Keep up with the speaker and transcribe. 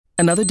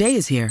Another day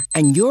is here,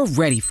 and you're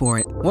ready for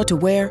it. What to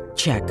wear?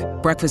 Check.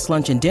 Breakfast,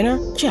 lunch, and dinner?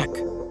 Check.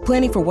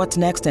 Planning for what's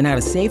next and how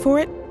to save for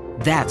it?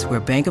 That's where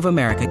Bank of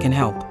America can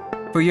help.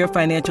 For your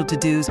financial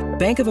to-dos,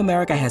 Bank of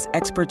America has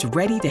experts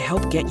ready to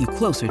help get you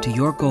closer to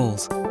your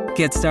goals.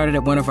 Get started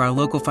at one of our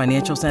local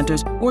financial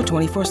centers or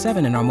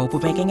 24/7 in our mobile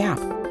banking app.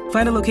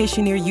 Find a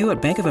location near you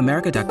at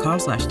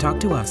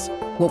bankofamerica.com/talktous.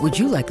 What would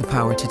you like the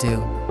power to do?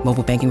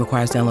 Mobile banking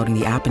requires downloading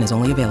the app and is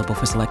only available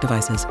for select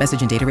devices.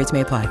 Message and data rates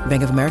may apply.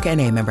 Bank of America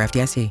N.A., member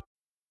FDIC.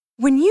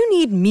 When you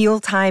need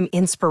mealtime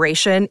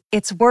inspiration,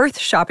 it's worth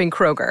shopping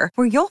Kroger,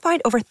 where you'll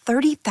find over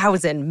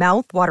 30,000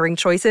 mouth-watering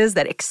choices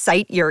that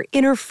excite your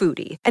inner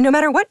foodie. And no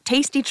matter what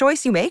tasty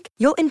choice you make,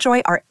 you'll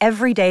enjoy our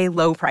everyday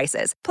low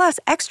prices, plus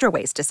extra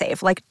ways to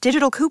save, like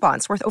digital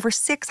coupons worth over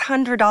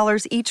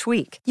 $600 each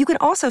week. You can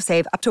also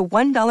save up to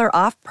 $1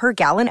 off per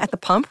gallon at the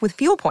pump with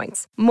fuel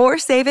points. More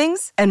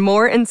savings and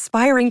more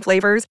inspiring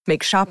flavors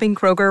make shopping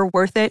Kroger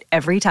worth it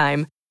every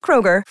time.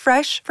 Kroger,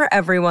 fresh for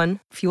everyone.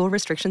 Fuel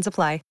restrictions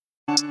apply.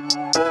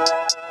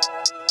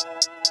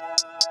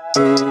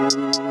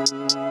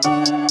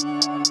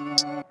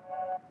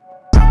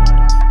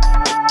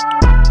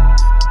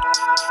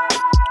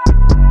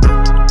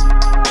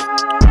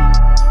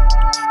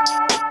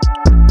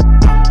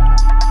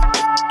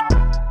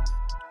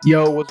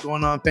 Yo, what's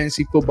going on,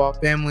 fantasy football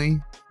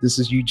family? This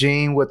is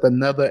Eugene with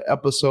another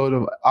episode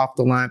of Off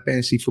the Line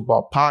Fantasy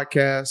Football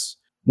Podcast.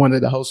 One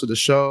of the hosts of the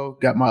show.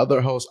 Got my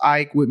other host,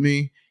 Ike, with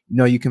me. You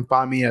know, you can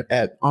find me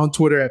on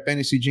Twitter at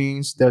Fantasy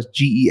Genes. That's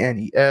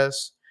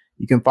GENES.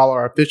 You can follow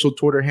our official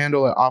Twitter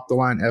handle at Off the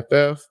Line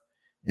FF.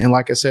 And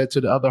like I said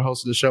to the other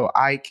host of the show,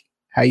 Ike,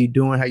 how you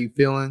doing? How you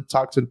feeling?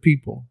 Talk to the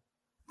people.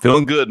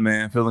 Feeling good,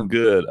 man. Feeling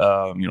good.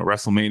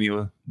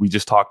 WrestleMania, we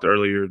just talked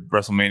earlier.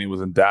 WrestleMania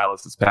was in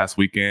Dallas this past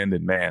weekend.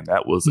 And man,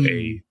 that was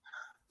a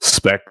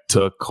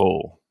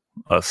spectacle.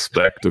 A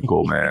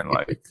spectacle, man.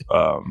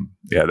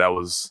 That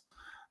was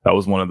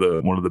one of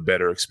the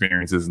better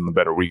experiences and the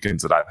better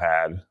weekends that I've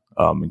had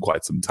in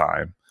quite some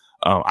time.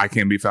 I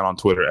can be found on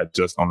Twitter at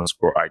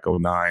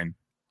just_Ike09.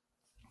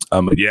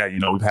 But yeah,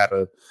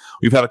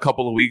 we've had a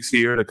couple of weeks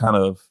here to kind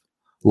of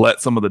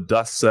let some of the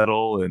dust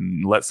settle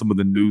and let some of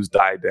the news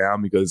die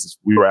down, because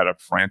we were at a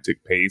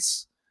frantic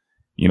pace,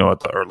 at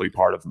the early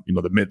part of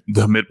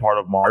the mid part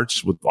of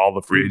March with all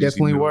the free agency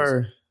definitely news,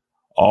 were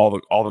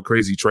all the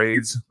crazy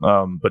trades.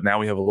 But now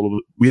we have a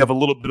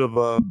little bit of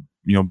a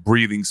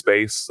breathing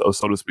space,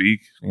 so to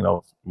speak.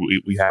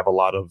 We have a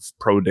lot of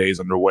pro days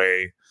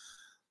underway,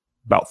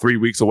 about 3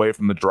 weeks away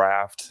from the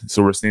draft.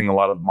 So we're seeing a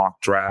lot of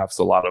mock drafts,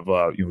 a lot of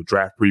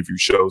draft preview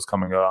shows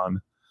coming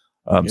on.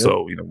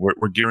 So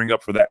we're gearing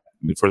up for that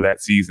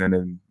season,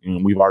 and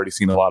we've already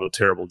seen a lot of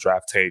terrible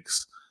draft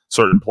takes.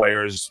 Certain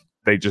players,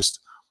 they just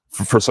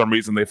for some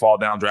reason they fall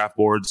down draft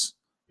boards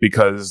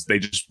because they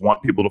just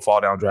want people to fall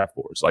down draft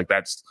boards. Like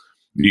that's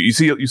you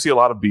see a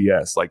lot of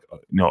BS. Like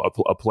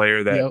a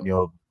player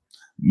that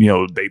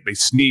they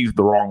sneeze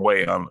the wrong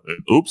way.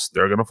 Oops,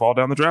 they're gonna fall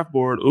down the draft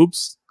board.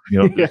 Oops.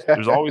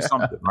 There's always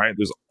something, right?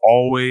 There's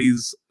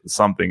always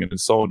something, and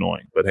it's so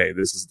annoying. But hey,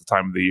 this is the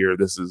time of the year.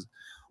 This is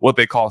what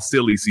they call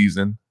silly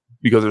season,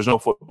 because there's no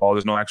football,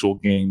 there's no actual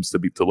games to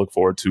look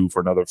forward to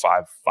for another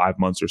five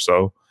months or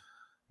so.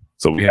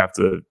 So they have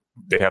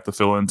to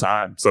fill in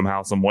time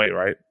somehow, some way,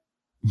 right?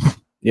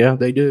 Yeah,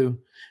 they do.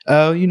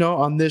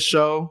 On this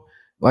show,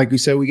 like we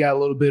said, we got a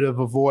little bit of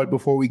a void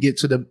before we get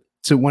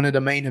to one of the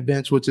main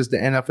events, which is the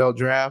NFL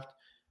draft.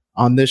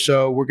 On this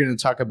show, we're going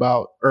to talk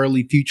about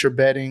early future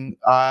betting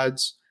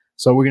odds.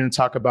 So we're going to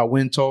talk about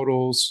win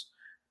totals,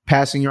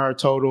 passing yard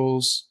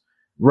totals,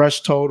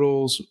 rush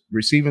totals,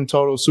 receiving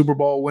totals, Super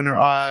Bowl winner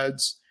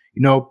odds,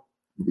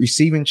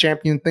 receiving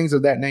champion, things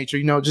of that nature.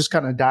 Just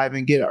kind of dive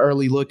in, get an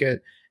early look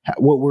at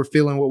what we're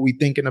feeling, what we're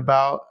thinking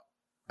about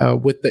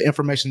with the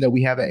information that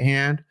we have at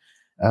hand.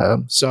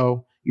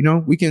 So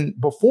we can,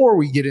 before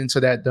we get into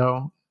that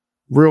though,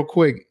 real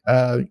quick,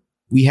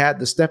 we had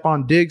the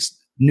Stephon Diggs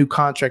new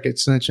contract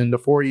extension, the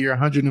 4-year,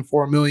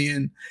 $104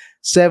 million,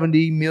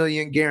 $70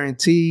 million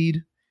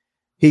guaranteed.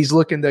 He's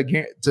looking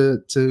to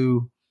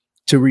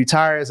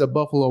retire as a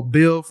Buffalo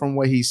Bill, from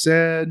what he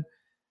said.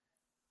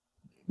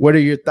 What are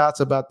your thoughts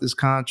about this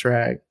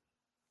contract?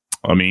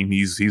 I mean,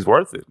 he's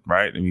worth it,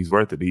 right? And he's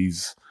worth it.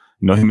 He's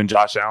him and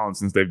Josh Allen,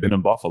 since they've been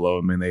in Buffalo,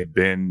 I mean, they've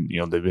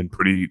been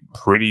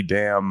pretty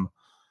damn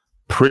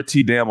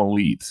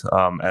elite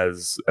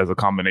as a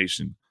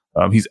combination.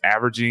 He's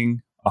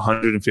averaging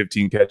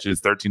 115 catches,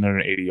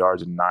 1,380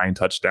 yards, and 9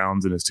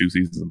 touchdowns in his 2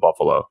 seasons in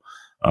Buffalo.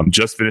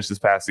 Just finished this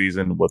past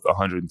season with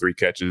 103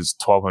 catches,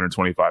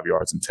 1,225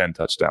 yards, and 10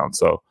 touchdowns.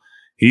 So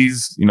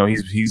he's been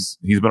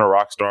a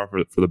rock star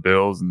for the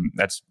Bills, and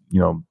that's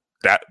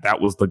that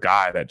was the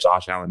guy that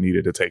Josh Allen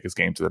needed to take his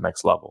game to the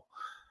next level.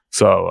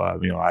 So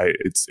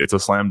it's a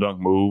slam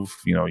dunk move.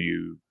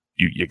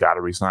 You got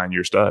to re-sign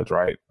your studs,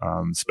 right?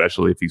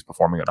 Especially if he's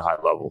performing at a high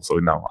level. So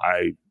no,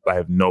 I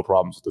have no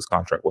problems with this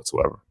contract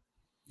whatsoever.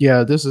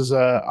 Yeah, this is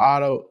a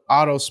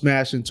auto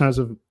smash in terms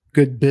of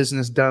good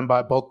business done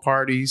by both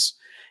parties.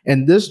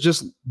 And this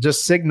just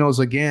signals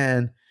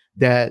again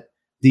that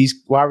these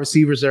wide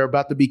receivers that are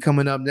about to be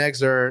coming up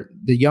next are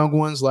the young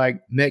ones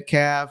like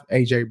Metcalf,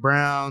 AJ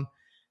Brown,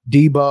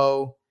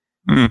 Debo.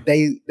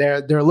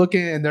 They're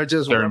looking and they're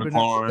just rubbing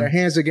their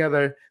hands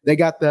together. They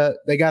got the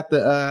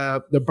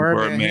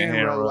Birdman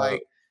hand rub,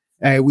 like,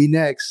 hey, we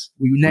next,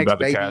 about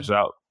baby. To cash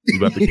out. We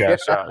about to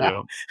cash out.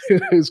 Yeah.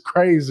 It's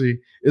crazy.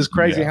 It's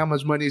crazy how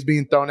much money is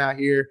being thrown out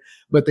here.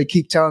 But they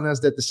keep telling us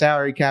that the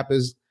salary cap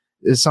is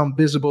some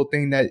visible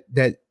thing that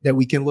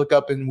we can look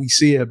up and we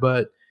see it,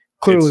 but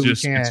clearly we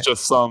can't.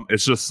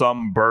 It's just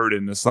some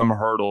burden, it's some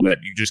hurdle that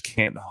you just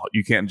can't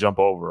jump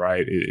over,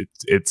 right?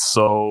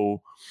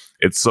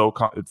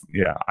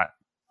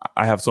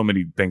 I have so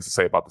many things to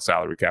say about the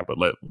salary cap, but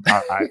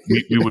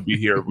we would be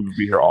here. We would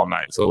be here all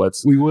night. So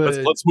let's move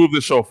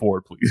the show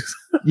forward, please.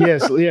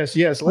 Yes.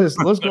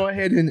 Let's go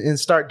ahead and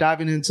start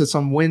diving into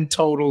some win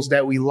totals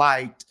that we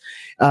liked.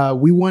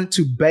 We want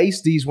to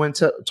base these win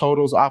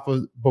totals off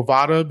of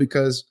Bovada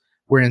because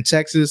we're in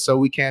Texas, so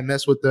we can't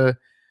mess with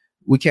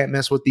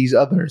these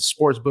other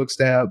sports books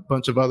that a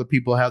bunch of other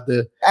people have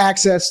the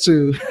access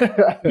to.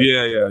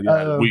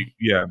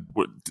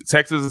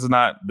 Texas is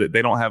not,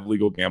 they don't have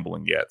legal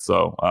gambling yet.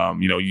 So,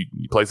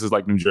 places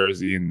like New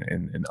Jersey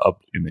and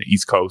up in the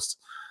East Coast,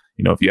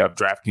 if you have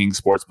DraftKings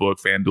Sportsbook,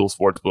 FanDuel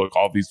Sportsbook,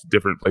 all these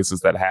different places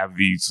that have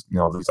these,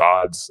 these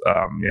odds,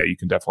 you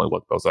can definitely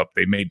look those up.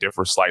 They may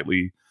differ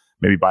slightly,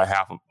 maybe by a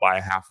half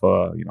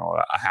a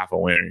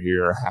win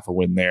here, a half a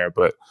win there,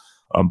 but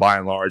by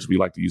and large, we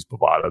like to use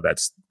Bovada.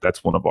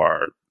 That's one of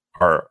our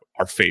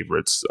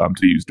favorites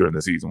to use during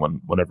the season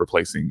whenever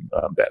placing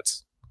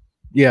bets.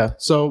 Yeah,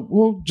 so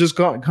we'll just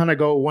kind of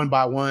go one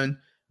by one.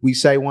 We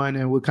say one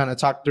and we'll kind of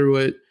talk through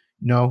it.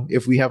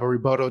 If we have a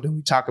rebuttal, then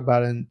we talk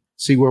about it and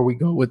see where we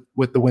go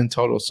with the win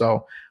total.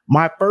 So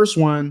my first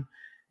one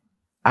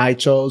I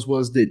chose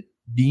was the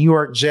New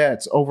York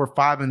Jets over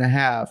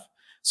 5.5.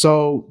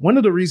 So one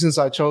of the reasons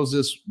I chose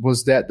this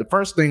was that the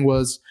first thing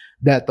was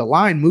that the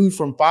line moved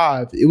from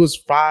 5. It was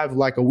 5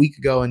 like a week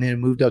ago, and then it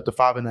moved up to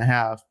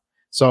 5.5.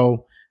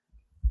 So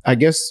I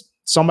guess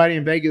somebody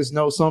in Vegas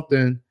knows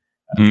something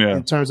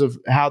in terms of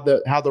how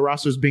the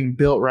roster is being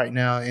built right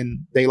now,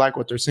 and they like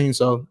what they're seeing.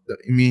 So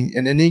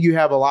and then you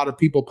have a lot of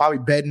people probably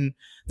betting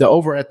the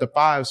over at the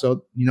 5.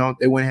 So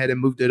they went ahead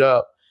and moved it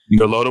up.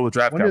 They're loaded with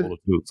draft capital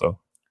too. So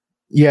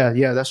yeah,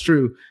 that's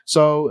true.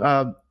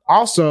 So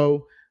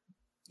also,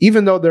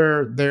 even though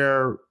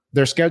their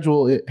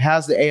schedule, it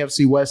has the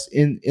AFC West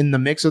in the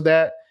mix of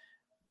that,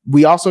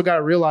 we also got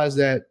to realize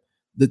that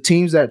the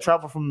teams that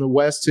travel from the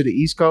West to the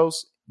East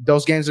Coast,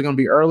 those games are going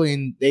to be early,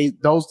 and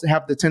those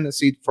have the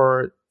tendency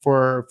for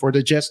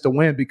the Jets to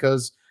win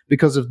because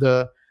of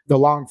the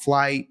long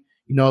flight,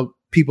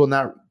 people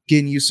not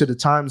getting used to the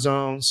time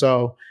zone.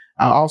 So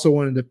I also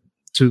wanted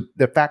to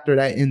factor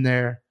that in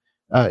there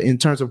in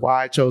terms of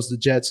why I chose the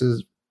Jets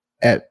is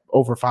at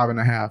over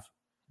 5.5.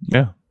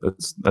 Yeah,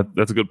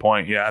 that's a good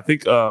point. Yeah, I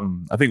think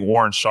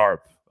Warren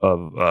Sharp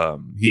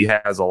he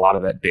has a lot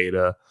of that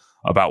data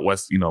about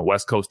West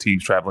Coast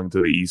teams traveling to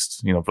the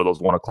East, for those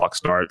 1:00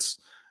 starts.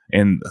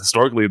 And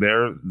historically,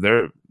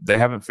 they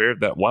haven't fared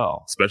that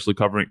well, especially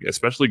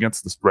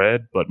against the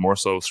spread, but more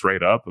so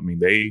straight up. I mean,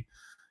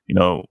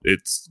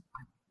 it's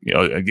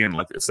again,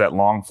 like it's that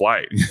long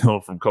flight,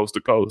 from coast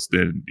to coast,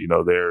 and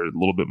they're a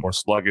little bit more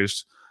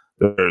sluggish.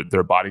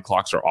 Their body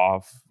clocks are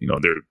off.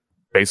 They're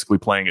basically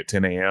playing at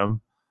 10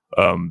 a.m.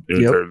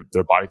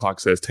 Their body clock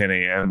says 10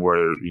 a.m.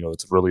 where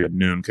it's really a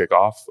noon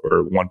kickoff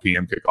or 1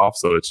 p.m. kickoff.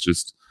 So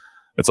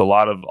it's a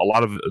lot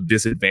of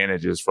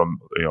disadvantages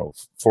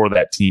for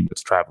that team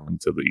that's traveling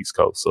to the East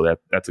Coast. So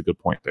that's a good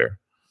point there.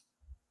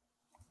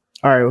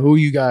 All right, who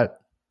you got?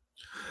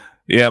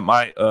 Yeah,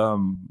 my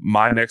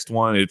next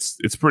one,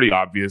 it's pretty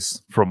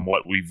obvious from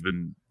what we've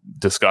been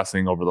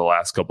discussing over the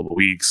last couple of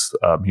weeks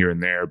here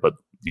and there, but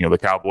the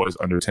Cowboys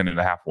under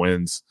 10.5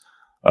 wins.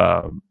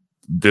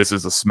 This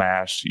is a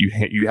smash.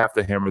 You have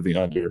to hammer the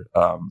under.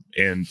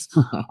 And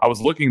I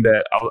was looking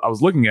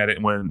at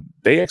it when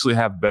they actually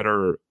have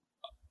better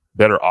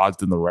odds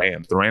than the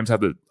Rams. The Rams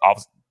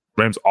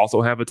Rams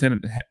also have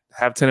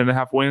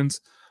 10.5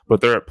 wins,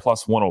 but they're at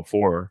plus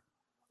 104.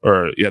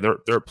 They're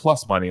at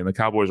plus money, and the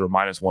Cowboys are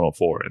minus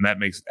 104, and that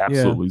makes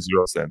absolutely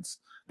zero sense.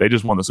 They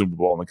just won the Super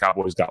Bowl, and the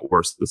Cowboys got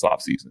worse this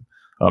offseason.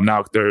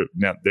 Now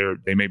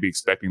they may be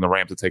expecting the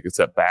Rams to take a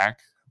step back,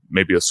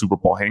 maybe a Super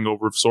Bowl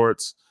hangover of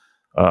sorts.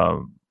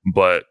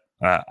 But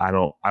I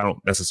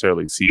don't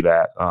necessarily see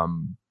that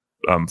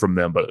from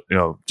them. But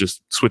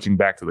just switching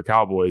back to the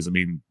Cowboys, I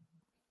mean,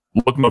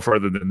 look no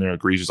further than their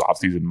egregious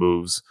offseason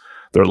moves,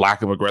 their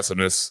lack of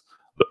aggressiveness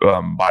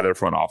by their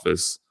front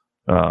office,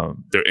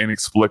 their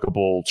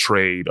inexplicable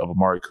trade of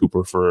Amari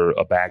Cooper for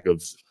a bag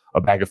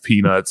of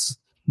peanuts,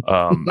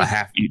 a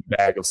half-eaten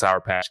bag of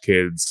Sour Patch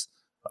Kids,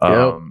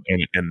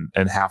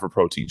 and half a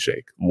protein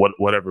shake,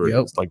 whatever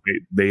it is. Like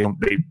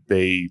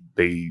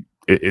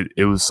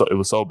it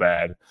was so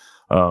bad.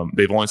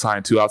 They've only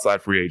signed 2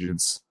 outside free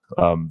agents,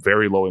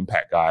 very low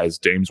impact guys.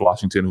 James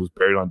Washington, who's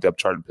buried on depth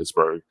chart in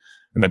Pittsburgh,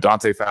 and then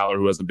Dante Fowler,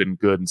 who hasn't been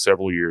good in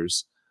several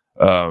years.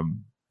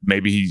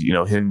 Maybe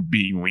him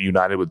being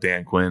reunited with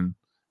Dan Quinn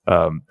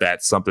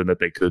that's something that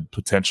they could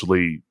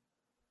potentially,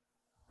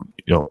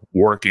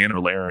 work in or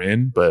layer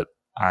in. But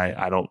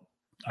I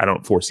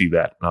don't foresee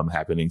that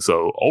happening.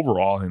 So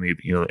overall, and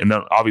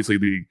then obviously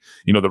the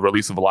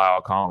release of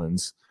Lyle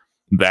Collins,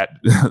 that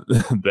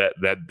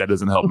that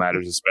doesn't help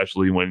matters,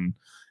 especially when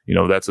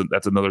that's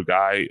another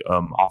guy,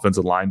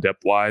 offensive line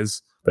depth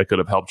wise, that could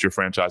have helped your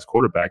franchise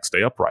quarterback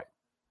stay upright.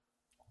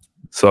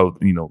 So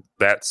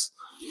that's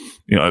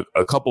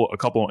a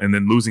couple, and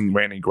then losing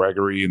Randy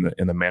Gregory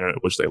in the manner in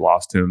which they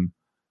lost him,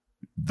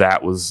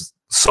 that was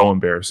so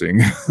embarrassing,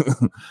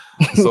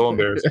 so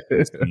embarrassing.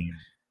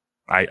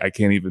 I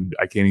can't even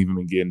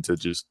begin to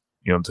just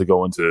to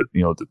go into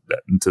into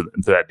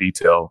that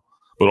detail.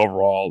 But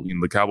overall,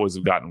 the Cowboys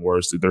have gotten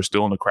worse. They're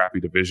still in a crappy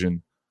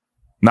division,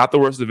 not the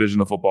worst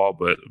division of football,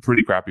 but a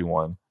pretty crappy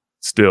one.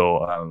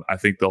 Still, I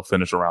think they'll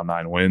finish around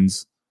 9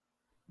 wins,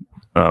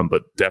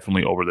 but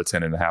definitely over the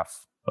 10.5,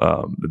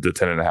 the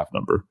 10.5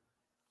 number.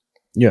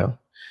 Yeah.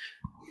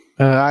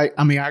 I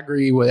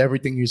agree with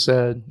everything you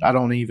said. I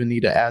don't even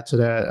need to add to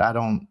that. I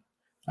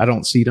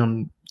don't see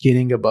them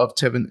getting above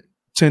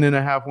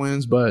 10.5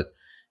 wins, but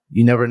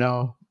you never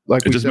know.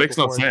 Like, it just makes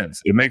no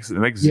sense. It makes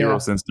zero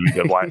sense to me.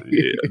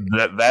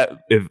 That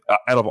if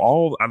out of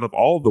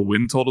all the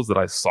win totals that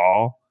I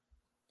saw,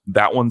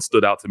 that one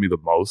stood out to me the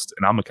most.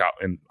 And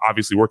and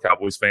obviously we're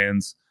Cowboys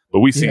fans, but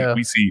we see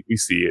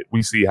it.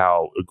 We see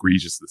how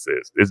egregious this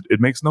is. It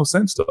makes no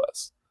sense to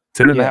us.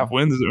 10.5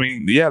 wins. I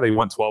mean, they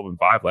went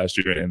 12-5 last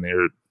year, and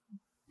they're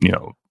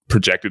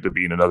projected to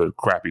be in another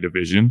crappy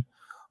division.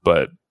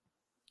 But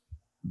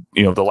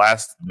we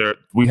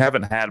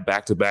haven't had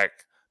back-to-back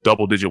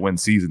double-digit win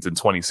seasons in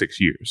 26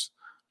 years.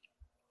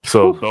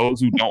 So those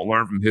who don't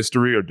learn from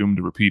history are doomed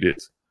to repeat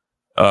it.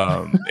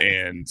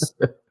 And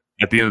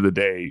at the end of the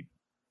day,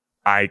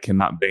 I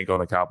cannot bank on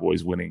the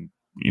Cowboys winning,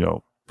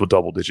 with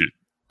double-digit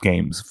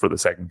games for the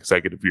second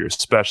consecutive year,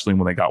 especially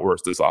when they got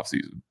worse this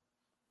offseason.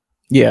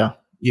 Yeah.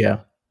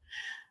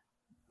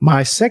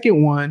 My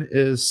second one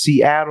is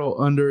Seattle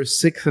under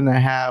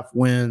 6.5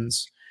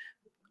 wins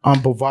on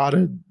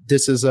Bovada.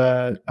 This is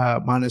a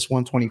minus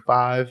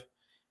 125.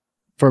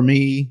 For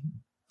me,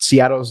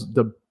 Seattle's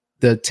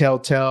the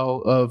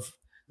telltale of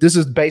this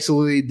is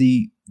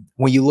basically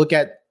when you're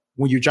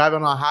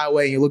driving on a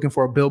highway and you're looking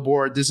for a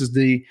billboard, this is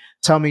the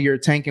tell me you're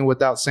tanking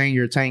without saying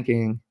you're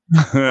tanking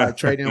by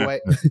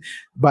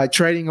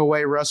trading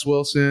away Russ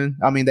Wilson.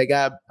 I mean, they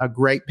got a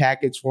great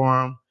package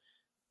for him.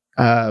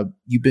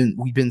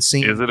 We've been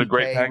seeing. Is it a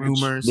great package?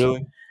 Rumors.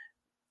 Really?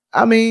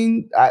 I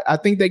mean, I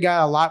think they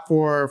got a lot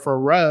for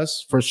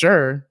Russ for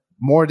sure,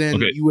 more than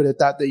you would have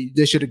thought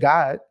they should have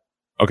got.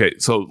 Okay,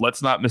 so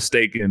let's not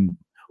mistake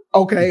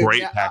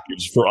great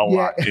package for a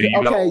lot. You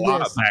got a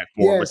lot back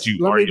for, but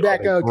let me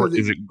back up.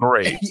 Is it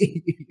great?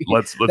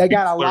 Let's they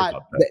got a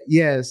lot.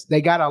 Yes,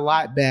 they got a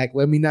lot back.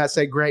 Let me not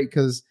say great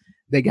because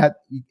they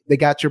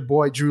got your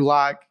boy Drew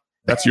Lock.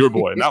 That's your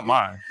boy, not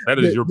mine. That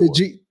is your boy.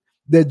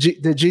 The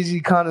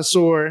GG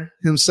connoisseur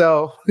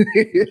himself.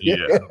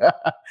 Yeah.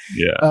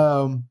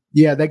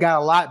 They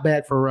got a lot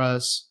back for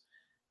us.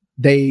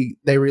 They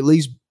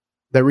released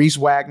Reese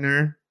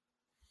Wagner,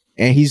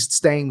 and he's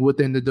staying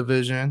within the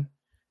division.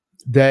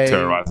 They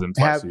terrorized him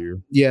twice a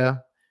year. Yeah,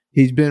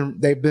 they've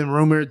been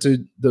rumored to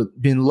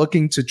been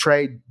looking to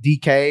trade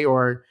DK,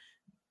 or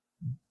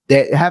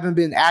they haven't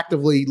been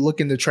actively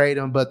looking to trade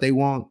him, but they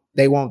won't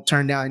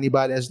turn down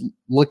anybody that's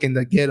looking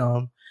to get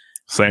him.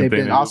 Same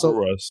thing also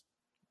for us.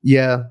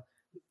 Yeah.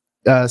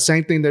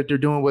 Same thing that they're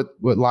doing with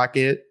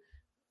Lockett.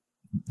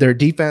 Their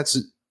defense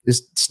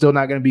is still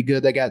not going to be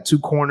good. They got 2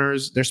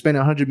 corners. They're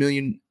spending $100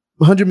 million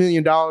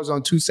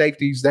on 2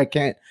 safeties that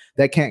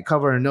can't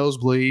cover a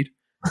nosebleed.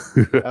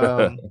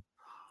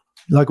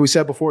 Like we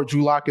said before,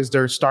 Drew Lock is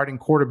their starting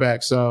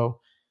quarterback. So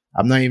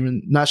I'm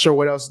not sure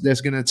what else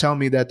that's going to tell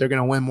me that they're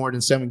going to win more than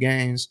 7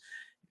 games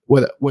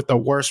with a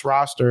worse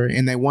roster,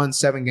 and they won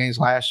 7 games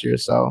last year.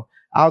 So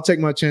I'll take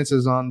my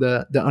chances on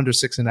the under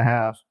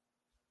 6.5.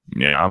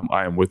 Yeah,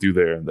 I am with you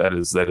there. That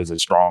is a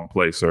strong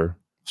play, sir.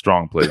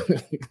 Strong play.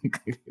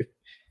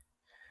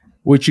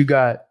 What you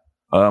got?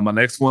 My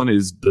next one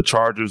is the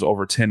Chargers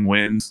over 10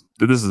 wins.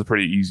 This is a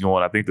pretty easy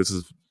one. I think this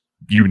is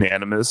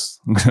unanimous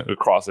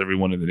across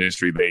everyone in the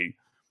industry.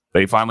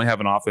 They finally have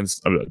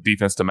a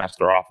defense to match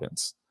their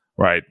offense,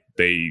 right?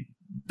 They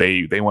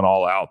went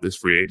all out this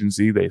free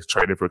agency. They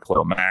traded for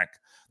Khalil Mack.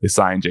 They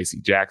signed J.C.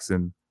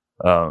 Jackson.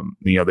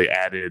 They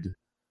added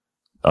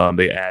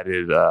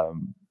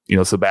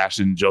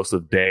Sebastian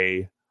Joseph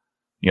Day.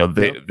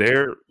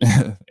 They're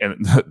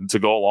and to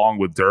go along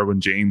with Derwin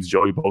James,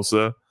 Joey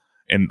Bosa,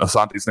 and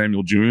Asante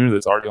Samuel Jr.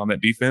 that's already on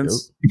that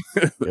defense.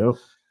 Yep.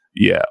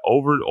 Yeah,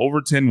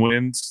 over 10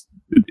 wins.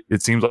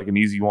 It seems like an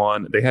easy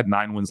one. They had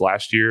 9 wins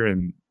last year,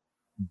 and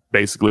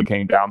basically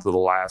came down to the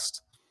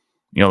last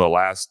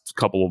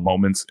couple of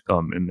moments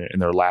in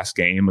their last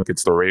game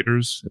against the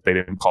Raiders. If they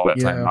didn't call that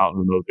timeout,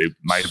 who knows? They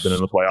might have been in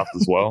the playoffs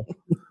as well.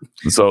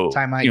 So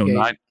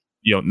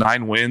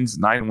 9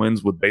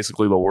 wins with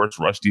basically the worst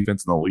rush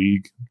defense in the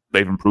league.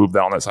 They've improved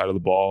on that side of the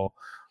ball.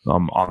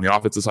 On the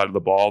offensive side of the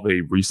ball,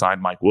 they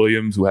re-signed Mike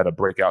Williams, who had a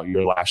breakout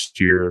year last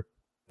year.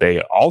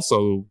 They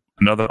also,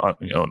 another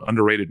an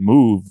underrated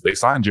move, they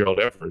signed Gerald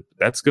Everett.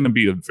 That's going to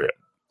be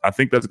I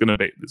think it's going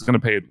to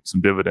pay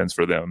some dividends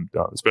for them,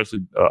 especially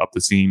up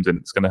the seams, and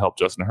it's going to help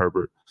Justin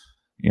Herbert,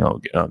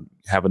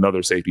 have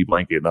another safety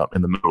blanket up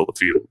in the middle of the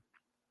field.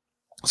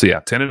 So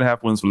yeah,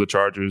 10.5 wins for the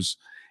Chargers,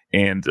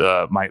 and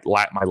my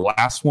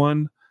last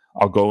one,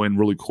 I'll go in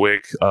really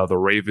quick. The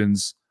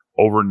Ravens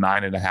over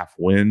 9.5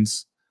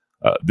 wins.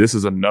 This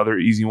is another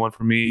easy one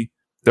for me.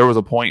 There was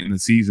a point in the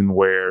season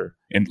where,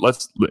 and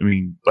let's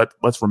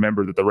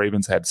remember that the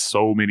Ravens had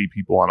so many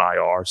people on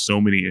IR, so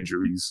many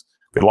injuries.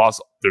 They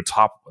lost their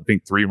top, I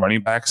think, 3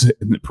 running backs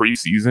in the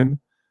preseason.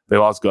 They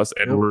lost Gus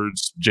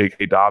Edwards,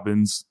 J.K.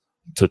 Dobbins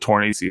to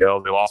torn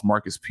ACL. They lost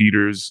Marcus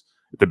Peters.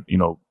 I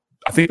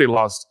think they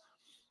lost.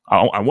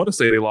 I want to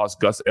say they lost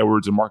Gus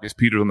Edwards and Marcus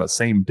Peters on the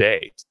same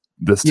day.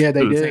 They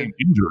did. Same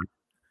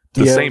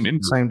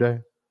injury. Same day.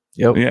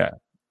 Yep. Yeah.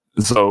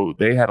 So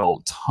they had a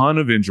ton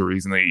of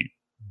injuries, and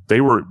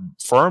they were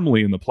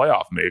firmly in the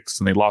playoff mix,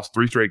 and they lost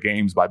 3 straight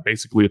games by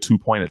basically a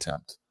 2-point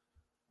attempt.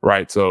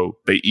 Right. So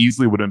they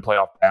easily would have been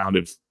playoff bound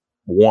if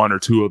 1 or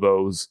 2 of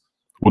those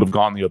would have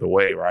gone the other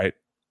way. Right.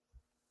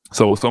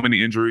 So with so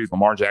many injuries,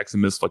 Lamar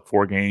Jackson missed like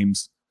 4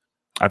 games.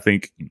 I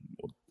think,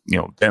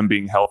 them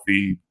being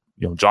healthy,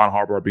 John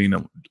Harbaugh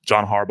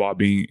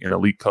being an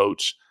elite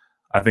coach,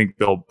 I think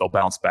they'll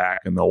bounce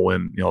back and they'll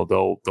win.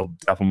 They'll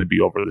definitely be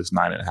over this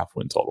 9.5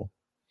 win total.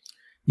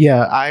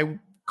 Yeah, I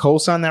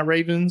co-sign that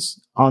Ravens.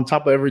 On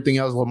top of everything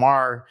else,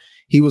 Lamar,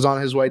 he was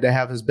on his way to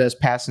have his best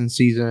passing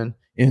season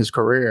in his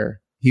career.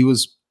 He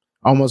was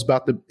almost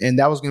about to, and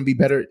that was going to be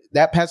better.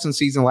 That passing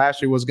season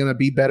last year was going to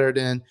be better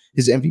than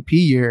his MVP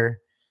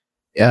year,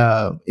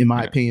 in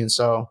my opinion.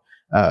 So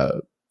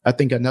I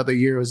think another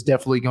year is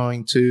definitely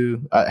going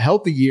to a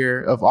healthy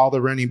year of all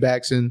the running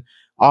backs and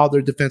all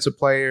their defensive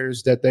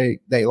players that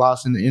they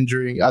lost in the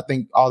injury. I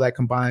think all that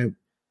combined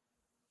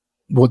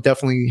will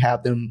definitely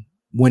have them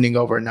winning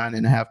over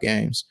 9.5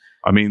 games.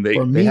 I mean, they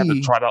had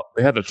to trot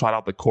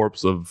out the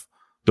corpse of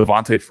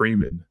Devontae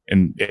Freeman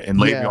and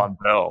Le'Veon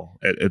Bell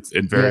at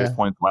various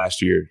points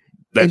last year.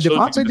 And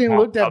Devontae didn't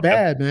look that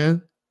bad,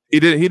 man. He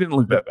didn't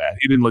look that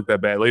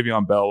bad.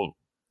 Le'Veon Bell,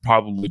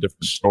 probably a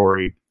different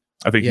story.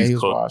 I think he's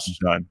close. He's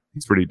done.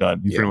 He's pretty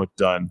done. He's pretty much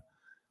done.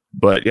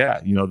 But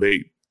yeah,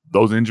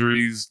 those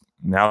injuries,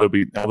 now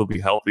they'll be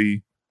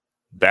healthy.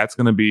 That's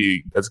gonna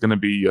be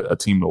a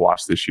team to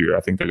watch this year.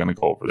 I think they're gonna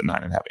go over the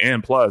 9.5.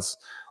 And plus,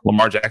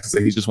 Lamar Jackson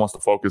said he just wants to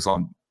focus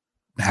on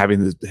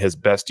having his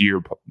best year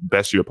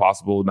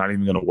possible. Not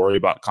even gonna worry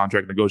about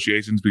contract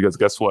negotiations, because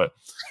guess what?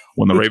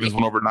 When the Ravens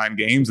win over 9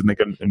 games and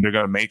they're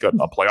gonna make a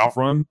playoff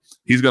run,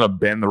 he's gonna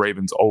bend the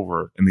Ravens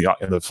over in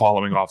the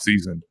following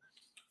offseason.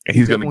 And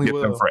he's going to get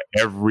them for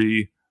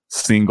every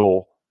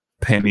single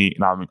penny.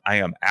 And I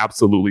am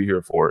absolutely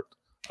here for it.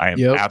 I am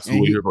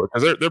absolutely here for it.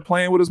 Because they're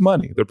playing with his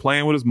money. They're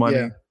playing with his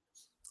money.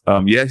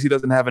 Yeah. Yes, he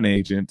doesn't have an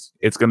agent.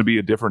 It's going to be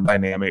a different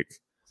dynamic,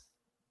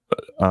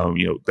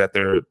 that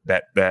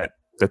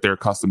they're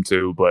accustomed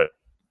to. But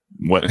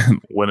when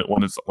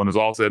it's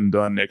all said and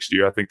done next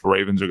year, I think the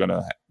Ravens are going to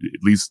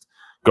at least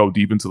go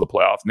deep into the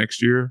playoffs next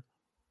year.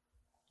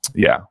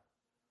 Yeah.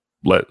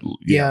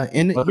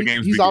 And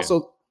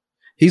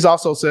he's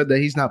also said that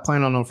he's not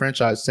planning on no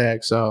franchise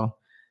tag. So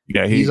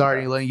yeah, he's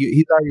already letting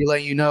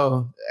you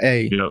know,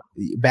 hey,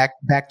 back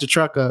the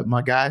truck up,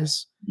 my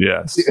guys.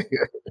 Yes.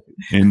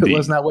 Indeed.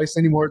 Let's not waste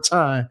any more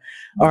time.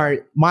 All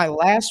right. My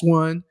last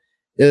one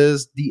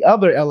is the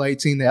other LA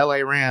team, the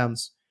LA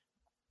Rams,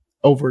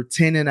 over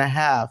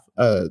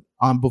 10.5.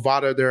 On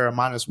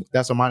Bovada,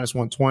 that's a minus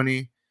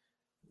 120.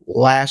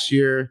 Last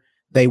year,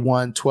 they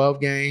won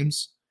 12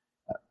 games.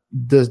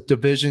 The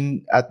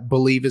division, I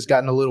believe, has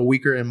gotten a little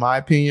weaker, in my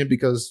opinion,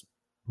 because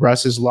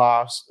Russ has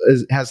left.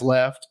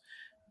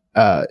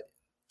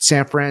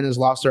 San Fran has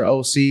lost their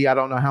OC. I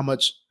don't know how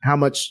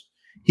much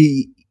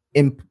he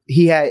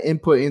had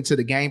input into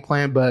the game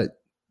plan, but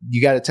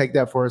you got to take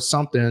that for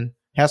something.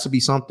 Has to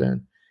be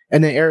something.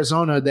 And then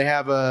Arizona, they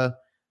have a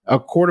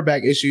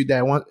quarterback issue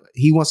that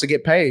he wants to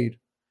get paid.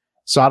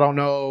 So I don't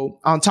know.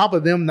 On top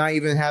of them not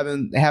even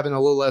having a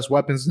little less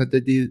weapons than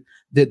they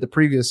did the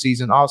previous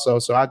season also.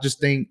 So I just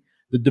think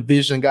the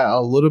division got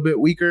a little bit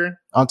weaker.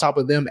 On top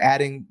of them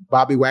adding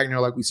Bobby Wagner,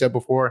 like we said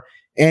before,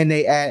 and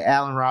they add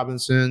Allen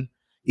Robinson,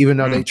 even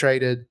though they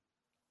traded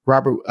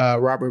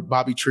Robert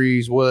Bobby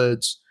Trees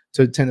Woods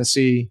to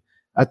Tennessee.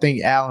 I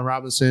think Allen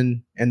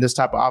Robinson and this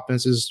type of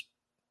offense is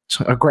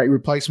a great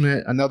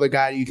replacement. Another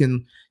guy you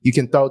can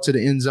throw to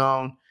the end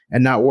zone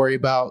and not worry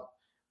about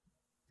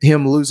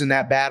him losing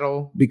that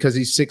battle because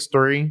he's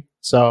 6'3".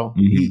 So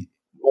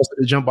most of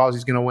the jump balls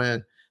he's going to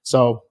win.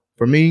 So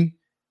for me,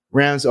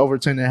 Rams over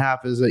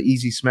 10.5 is an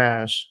easy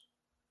smash.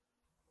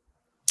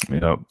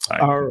 Yeah, I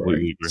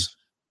completely agree.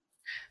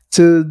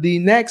 To the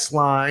next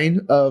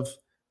line of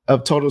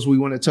totals we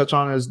want to touch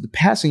on is the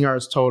passing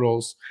yards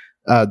totals.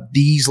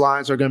 These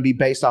lines are going to be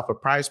based off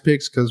of Prize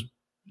Picks because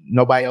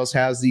nobody else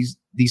has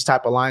these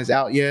type of lines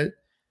out yet.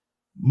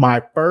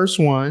 My first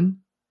one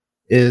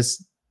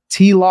is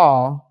T.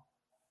 Law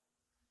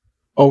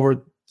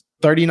over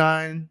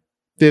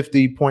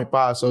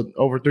 3950.5, so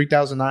over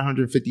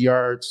 3,950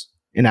 yards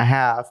and a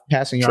half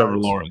passing yards. Trevor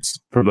Lawrence,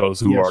 for those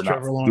who are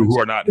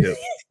not hip.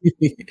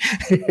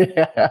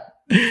 Yeah.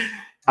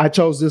 I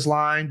chose this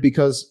line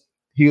because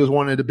he was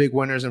one of the big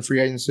winners in free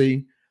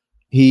agency.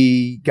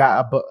 He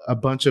got a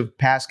bunch of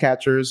pass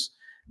catchers.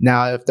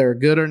 Now, if they're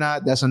good or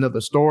not, that's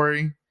another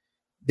story.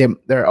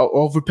 They're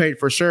overpaid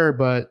for sure,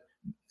 but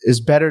it's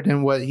better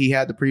than what he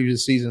had the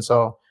previous season.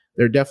 So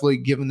they're definitely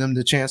giving them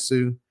the chance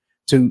to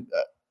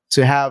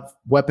have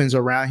weapons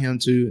around him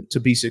to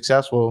be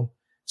successful,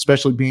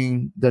 especially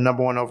being the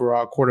number one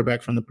overall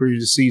quarterback from the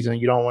previous season.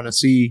 You don't want to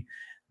see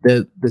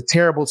the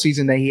terrible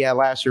season that he had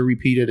last year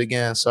repeated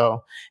again.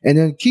 So, and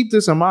then keep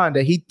this in mind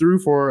that he threw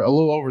for a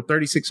little over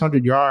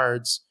 3,600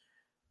 yards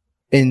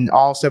in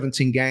all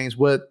 17 games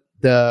with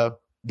the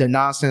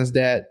nonsense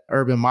that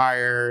Urban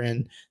Meyer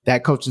and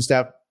that coaching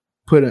staff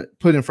put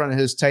in front of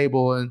his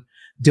table and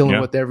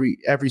dealing with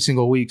every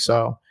single week.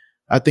 So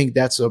I think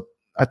that's a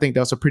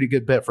pretty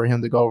good bet for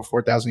him to go over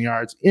 4,000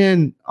 yards.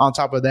 And on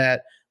top of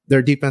that,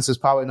 their defense is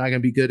probably not going to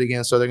be good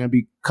again, so they're going to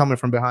be coming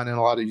from behind in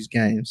a lot of these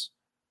games.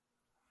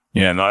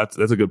 Yeah, no,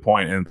 that's a good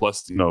point. And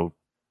plus,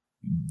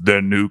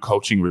 their new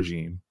coaching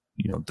regime,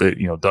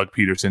 Doug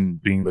Peterson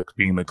being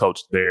the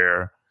coach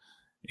there,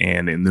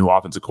 and a new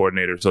offensive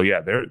coordinator. So yeah,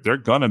 they're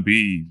gonna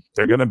be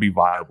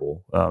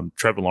viable.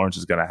 Trevor Lawrence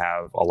is gonna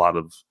have a lot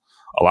of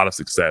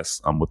success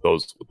with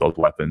those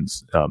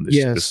weapons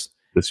this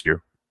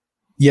year.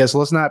 Yes,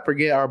 let's not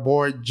forget our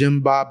boy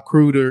Jim Bob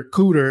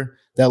Cooter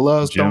that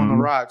loves throwing the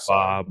rocks.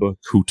 Bob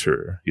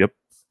Cooter. Yep.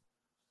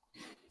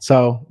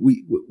 So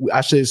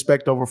I should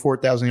expect over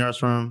 4,000 yards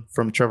from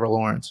Trevor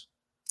Lawrence.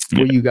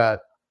 What you got?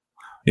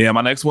 Yeah,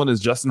 my next one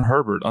is Justin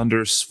Herbert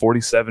under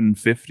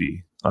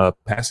 4,750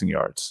 passing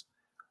yards.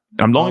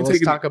 Let's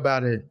talk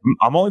about it.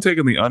 I'm only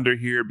taking the under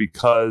here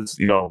because,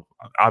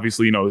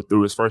 obviously,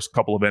 through his first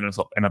couple of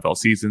NFL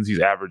seasons, he's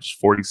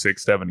averaged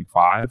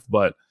 46.75.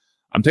 But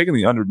I'm taking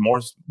the under more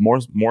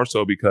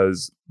so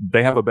because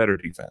they have a better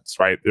defense,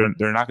 right?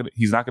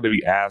 He's not going to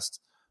be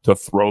asked to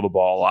throw the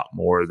ball a lot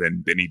more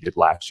than he did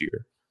last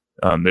year.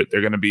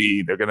 They're going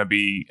to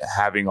be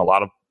having a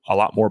lot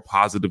more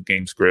positive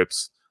game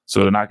scripts.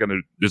 So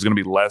there's going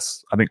to be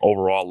less, I think,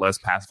 overall less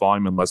pass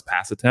volume and less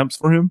pass attempts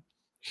for him.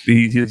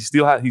 He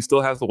still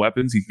has the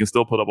weapons. He can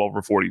still put up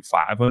over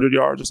 4,500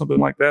 yards or something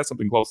like that,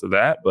 something close to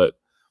that. But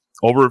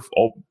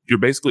you're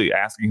basically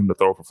asking him to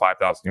throw for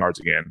 5,000 yards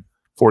again,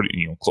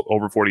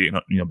 over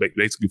 4,800,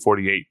 basically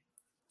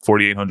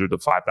 4,800 to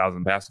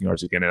 5,000 passing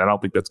yards again. And I don't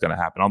think that's going to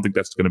happen. I don't think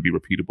that's going to be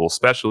repeatable,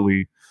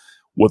 especially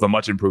with a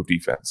much improved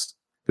defense.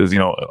 Because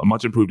a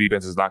much improved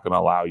defense is not going to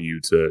allow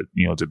you to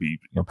be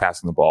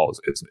passing the ball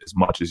as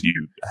much as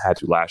you had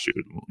to last year.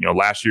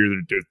 Last year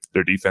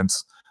their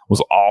defense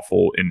was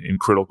awful in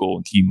critical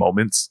and key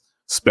moments,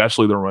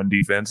 especially the run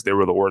defense. They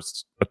were the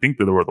worst. I think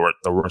they were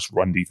the worst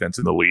run defense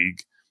in the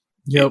league.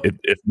 Yep.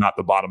 If not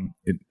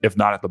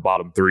at the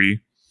bottom three.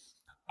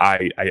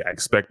 I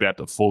expect that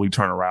to fully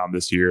turn around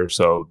this year.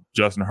 So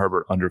Justin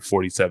Herbert under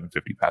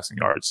 4,750 passing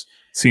yards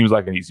seems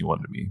like an easy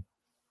one to me.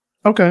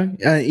 Okay,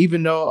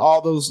 even though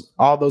all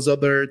those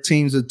other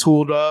teams are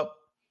tooled up,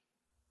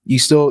 you're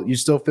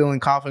still feeling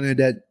confident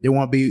that they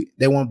won't be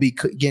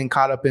getting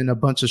caught up in a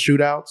bunch of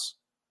shootouts.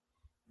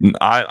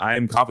 I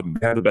am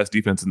confident they have the best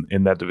defense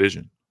in that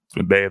division.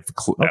 They have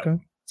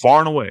far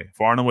and away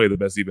the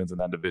best defense in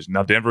that division.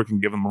 Now Denver can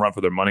give them a run for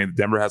their money.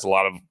 Denver has a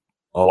lot of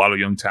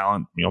young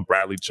talent.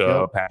 Bradley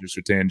Chubb, Patrick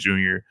Surtain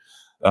Jr.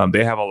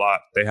 They have a lot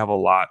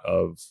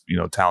of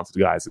talented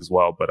guys as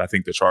well. But I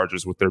think the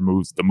Chargers with their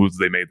moves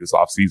they made this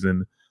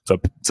offseason to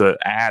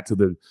add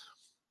to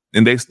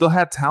and they still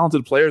had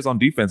talented players on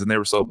defense and they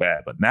were so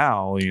bad. But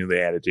now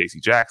they added J.C.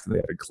 Jackson, they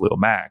added Khalil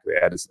Mack, they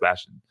added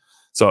Sebastian.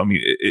 So I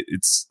mean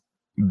it's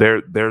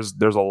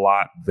there's a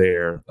lot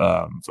there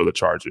for the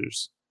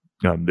Chargers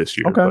this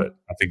year. Okay. But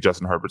I think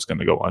Justin Herbert's going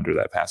to go under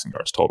that passing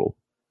yards total.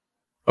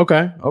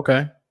 Okay,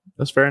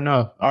 that's fair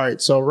enough. All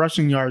right, so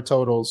rushing yard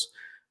totals.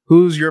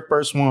 Who's your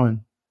first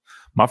one?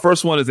 My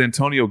first one is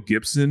Antonio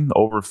Gibson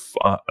over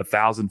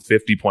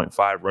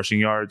 1,050.5 rushing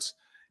yards.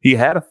 He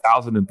had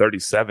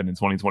 1,037 in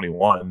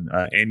 2021,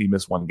 and he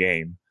missed one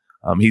game.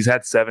 He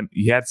had 7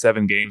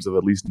 games of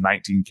at least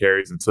 19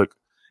 carries and took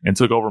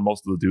over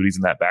most of the duties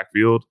in that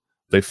backfield.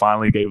 They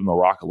finally gave him the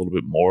rock a little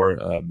bit more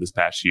this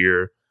past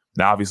year.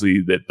 Now,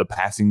 obviously, the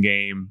passing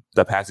game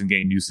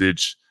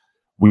usage,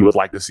 we would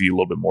like to see a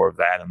little bit more of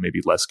that and maybe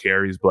less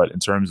carries. But in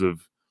terms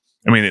of,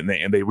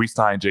 and they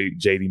re-signed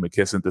J.D.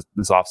 McKissic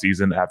this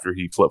offseason after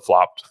he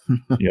flip-flopped,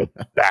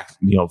 back,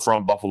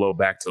 from Buffalo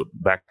back to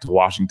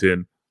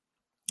Washington.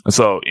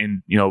 So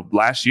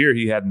last year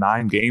he had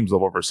 9 games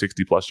of over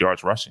 60+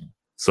 yards rushing.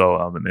 So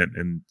I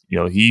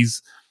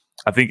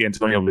think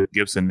Antonio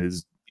Gibson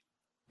is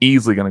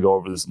easily going to go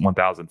over this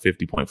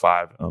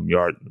 1,050.5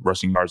 yard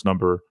rushing yards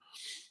number.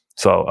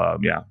 So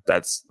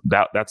that's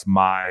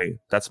my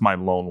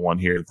lone one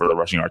here for the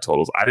rushing yard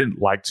totals. I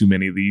didn't like too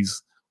many of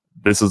these.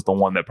 This is the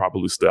one that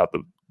probably stood out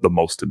the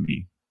most to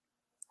me.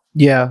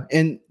 Yeah,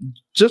 and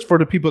just for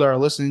the people that are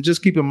listening,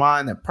 just keep in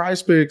mind that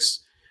Prize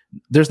Picks,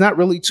 there's not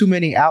really too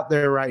many out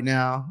there right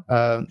now.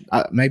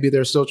 Maybe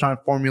they're still trying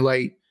to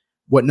formulate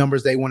what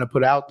numbers they want to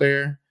put out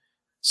there.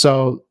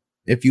 So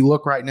if you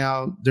look right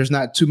now, there's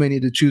not too many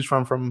to choose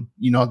from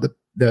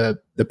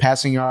the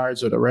passing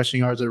yards or the rushing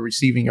yards or the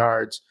receiving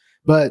yards.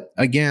 But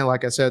again,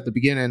 like I said at the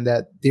beginning,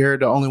 that they're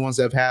the only ones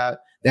that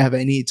have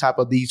any type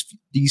of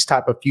these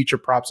type of future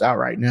props out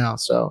right now.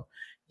 So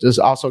just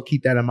also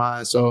keep that in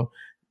mind. So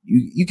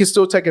you can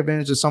still take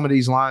advantage of some of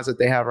these lines that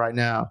they have right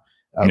now.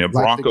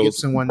 Broncos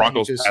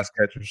pass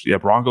catchers. Yeah,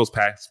 Broncos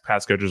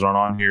pass catchers aren't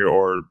on here,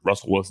 or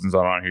Russell Wilson's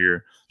not on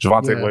here.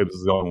 Javonte Williams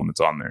is the only one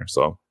that's on there.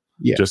 So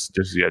just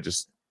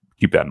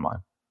keep that in mind.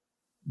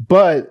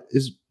 But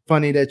it's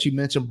funny that you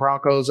mentioned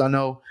Broncos. I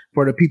know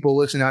for the people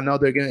listening, I know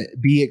they're going to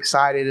be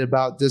excited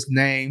about this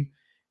name,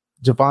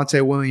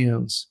 Javonte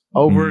Williams,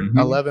 over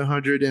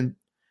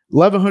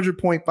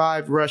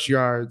 1,100.5 rush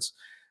yards.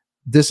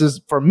 This is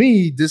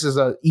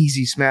an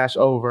easy smash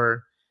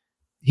over.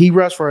 He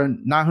rushed for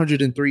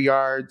 903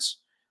 yards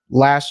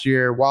last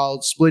year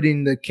while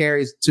splitting the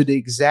carries to the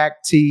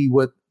exact T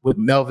with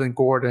Melvin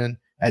Gordon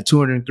at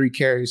 203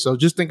 carries. So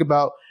just think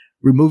about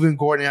removing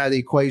Gordon out of the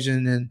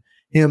equation and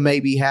him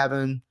maybe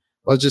having,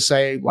 let's just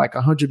say, like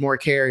 100 more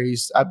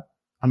carries. I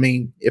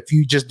mean, if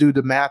you just do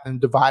the math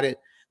and divide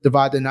the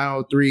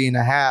 903 and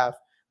a half,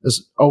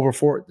 that's over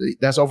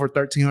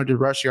 1,300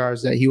 rush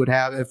yards that he would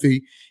have if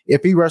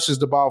he rushes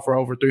the ball for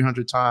over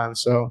 300 times.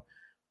 So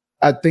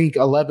I think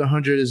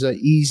 1,100 is an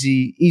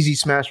easy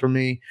smash for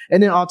me.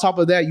 And then on top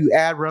of that, you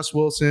add Russ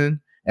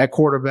Wilson at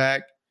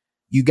quarterback.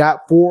 You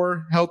got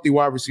 4 healthy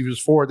wide receivers,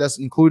 4. That's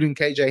including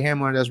KJ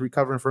Hamler that's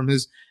recovering from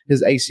his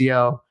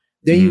ACL.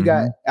 Then you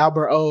got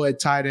Albert O at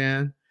tight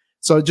end.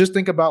 So just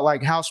think about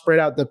like how spread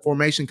out the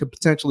formation could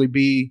potentially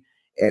be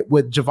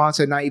with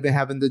Javonte not even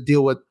having to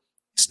deal with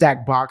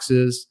stacked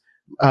boxes.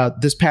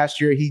 This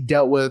past year, he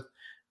dealt with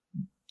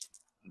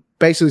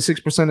basically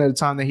 6% of the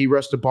time that he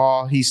rushed the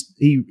ball.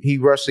 He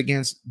rushed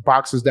against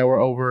boxes that were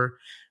over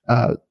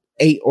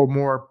 8 or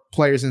more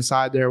players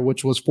inside there,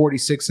 which was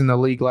 46 in the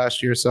league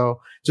last year.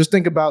 So just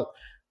think about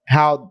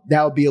how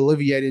that would be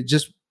alleviated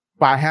just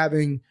by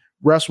having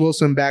Russ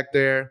Wilson back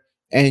there,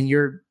 and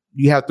you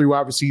have 3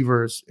 wide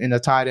receivers and a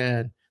tight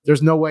end.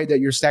 There's no way that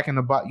you're stacking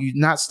the box. You're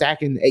not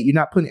stacking 8. You're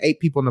not putting 8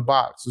 people in the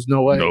box. There's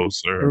no way. No,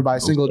 sir. Everybody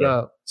singled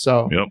up.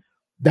 So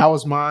that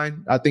was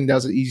mine. I think that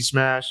was an easy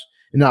smash.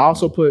 And I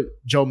also put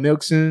Joe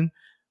Mixon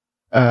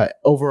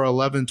over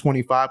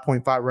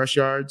 1125.5 rush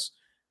yards.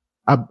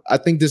 I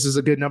think this is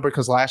a good number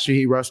because last year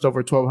he rushed over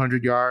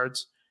 1,200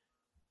 yards.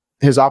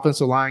 His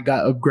offensive line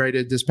got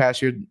upgraded this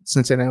past year.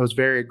 Cincinnati was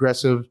very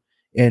aggressive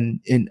in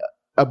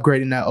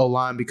upgrading that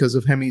O-line because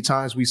of how many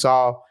times we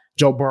saw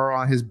Joe Burrow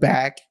on his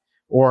back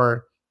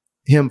or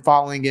him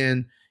falling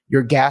in.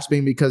 You're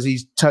gasping because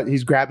he's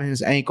grabbing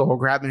his ankle or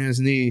grabbing his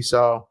knee.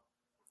 So,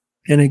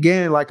 and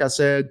again, like I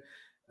said,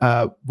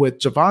 with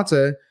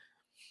Javonte,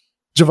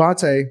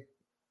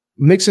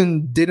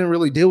 Mixon didn't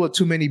really deal with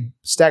too many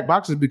stacked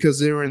boxes because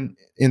they were in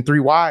 3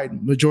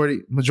 wide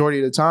majority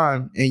of the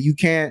time, and you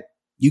can't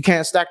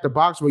stack the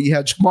box where you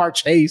have Jamar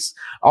Chase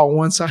on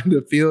one side of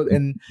the field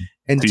and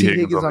T.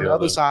 Higgins on the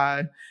other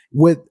side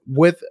with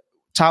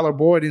Tyler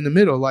Boyd in the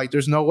middle. Like,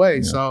 there's no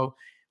way. So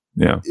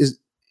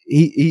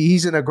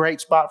he's in a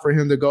great spot for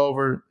him to go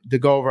over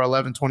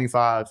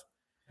 1125.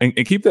 And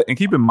keep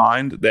in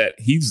mind that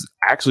he's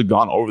actually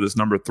gone over this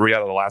number 3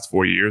 out of the last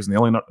 4 years, and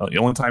the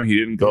only time he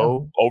didn't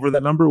go over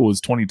that number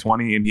was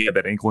 2020, and he had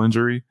that ankle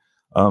injury.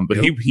 But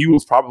he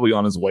was probably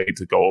on his way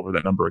to go over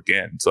that number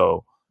again.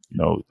 So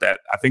that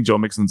I think Joe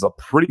Mixon's a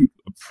pretty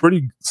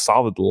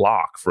solid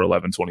lock for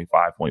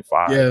 1125.5.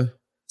 Yeah,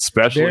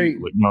 especially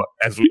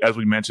as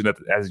you mentioned at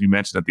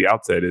the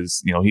outset,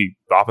 is the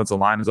offensive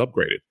line is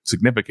upgraded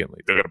significantly.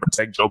 They're going to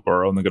protect Joe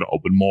Burrow, and they're going to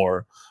open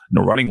more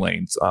running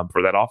lanes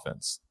for that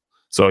offense.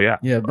 So very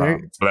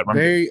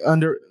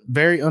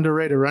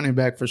underrated running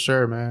back for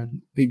sure,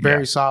 man.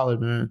 Very solid,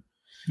 man.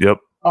 Yep.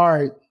 All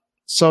right.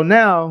 So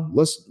now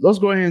let's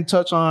go ahead and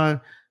touch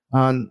on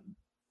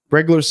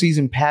regular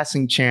season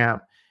passing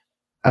champ.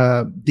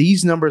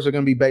 These numbers are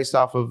going to be based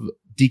off of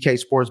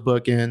DK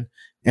Sportsbook and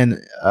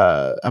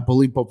I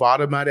believe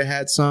Bovada might have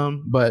had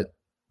some, but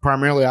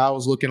primarily I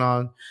was looking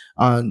on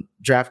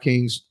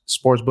DraftKings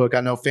Sportsbook. I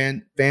know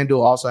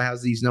FanDuel also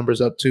has these numbers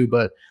up too,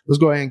 but let's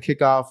go ahead and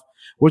kick off.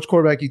 Which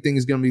quarterback you think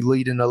is going to be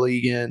leading the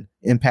league in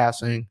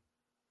passing?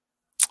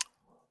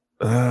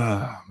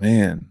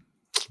 Man,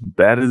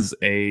 that's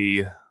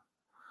a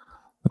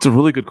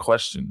really good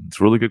question. It's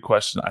a really good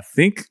question. I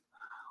think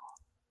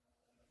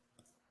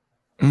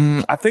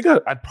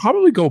I'd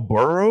probably go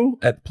Burrow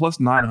at plus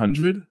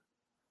 900.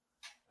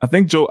 I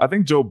think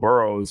Joe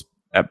Burrow is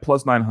at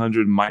plus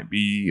 900 might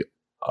be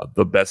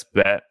the best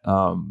bet.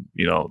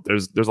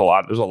 There's a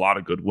lot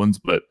of good ones,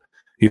 but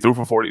he threw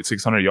for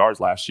 4,600 yards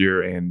last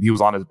year, and he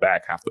was on his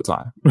back half the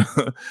time.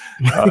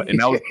 and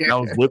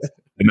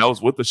that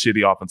was with the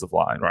shitty offensive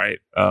line, right?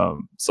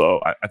 So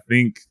I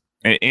think,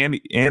 and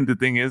the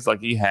thing is, like,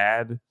 he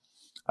had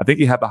I think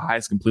he had the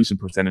highest completion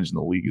percentage in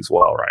the league as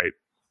well, right?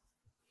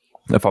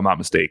 If I'm not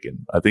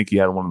mistaken, I think he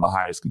had one of the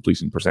highest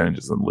completion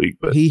percentages in the league.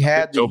 But he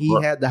had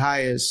the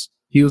highest.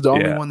 He was the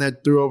only one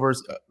that threw over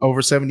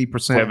 70%.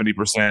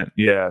 70%,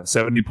 yeah,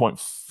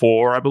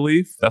 70.4, I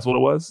believe. That's what it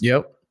was.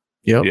 Yep.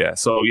 Yeah.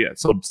 So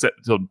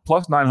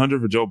plus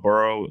 900 for Joe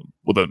Burrow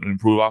with an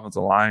improved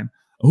offensive line.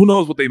 Who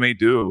knows what they may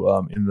do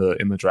in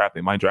the draft?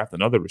 They might draft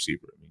another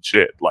receiver. I mean,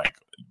 shit, like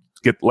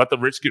let the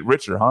rich get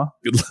richer, huh?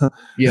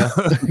 Yeah.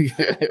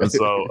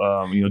 So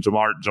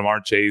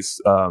Jamar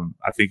Chase,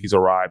 I think he's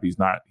arrived. He's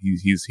not.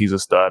 He's a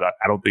stud.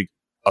 I don't think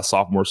a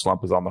sophomore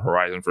slump is on the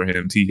horizon for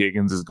him. T.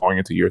 Higgins is going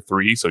into year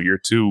 3, so year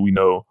 2 we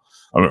know,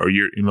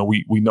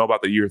 we know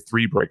about the year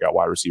 3 breakout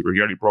wide receiver. He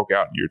already broke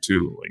out in year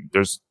 2. Like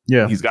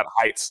he's got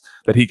heights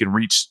that he can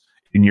reach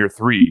in year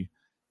 3,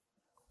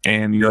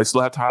 and they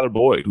still have Tyler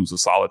Boyd, who's a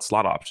solid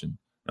slot option.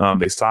 I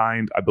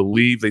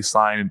believe they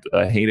signed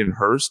Hayden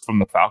Hurst from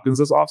the Falcons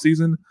this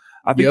offseason.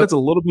 I think that's a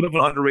little bit of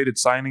an underrated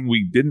signing.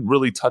 We didn't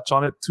really touch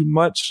on it too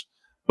much,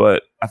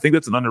 but I think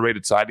that's an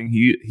underrated signing.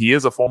 He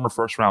is a former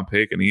first round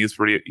pick, and he's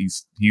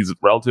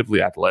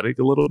relatively athletic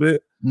a little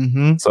bit.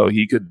 Mm-hmm. So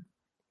he could,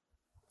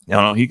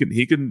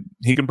 he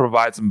can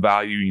provide some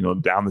value,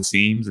 down the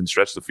seams and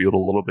stretch the field a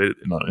little bit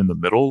in the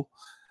middle.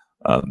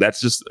 That's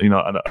just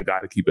a guy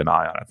to keep an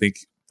eye on.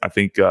 I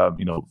think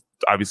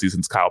obviously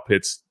since Kyle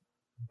Pitts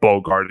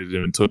bogarted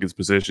him and took his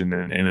position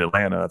in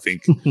Atlanta, I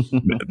think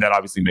that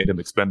obviously made him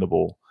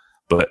expendable.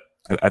 But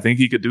I think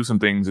he could do some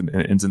things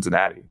in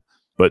Cincinnati.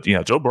 But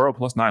Joe Burrow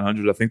plus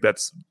 900. I think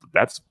that's.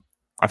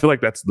 I feel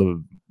like that's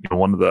the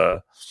one of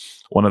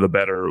the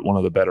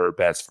better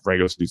bets for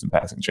regular season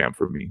passing champ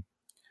for me.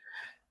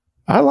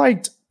 I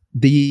liked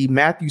the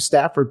Matthew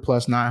Stafford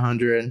plus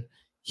 900.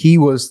 He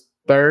was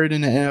 3rd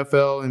in the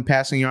NFL in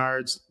passing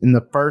yards in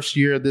the first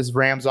year of this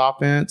Rams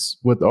offense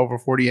with over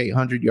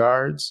 4,800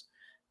 yards.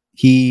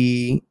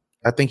 I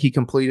think he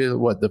completed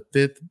the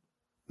 5th.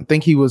 I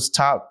think he was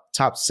top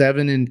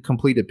 7 in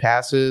completed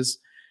passes,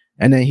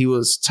 and then he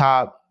was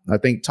top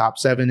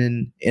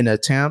 7 in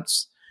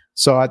attempts.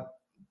 So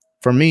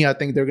for me, I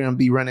think they're going to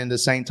be running the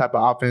same type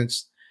of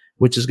offense,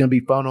 which is going to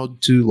be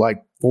funneled to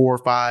like 4 or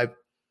 5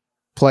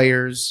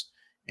 players,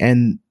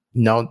 and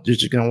they're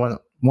just going to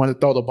want to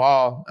throw the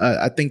ball.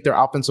 I think their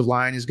offensive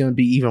line is going to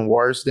be even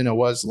worse than it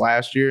was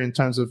last year in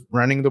terms of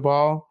running the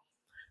ball.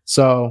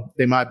 So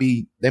they might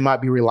be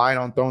relying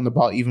on throwing the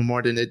ball even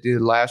more than they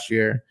did last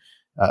year.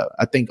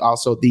 I think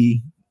also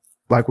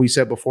like we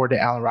said before, the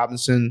Allen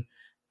Robinson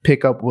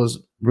pickup was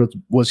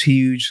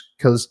huge,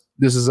 because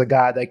this is a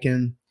guy that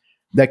can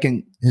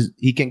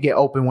get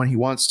open when he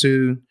wants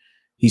to.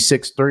 He's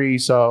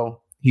 6'3",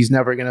 so he's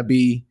never gonna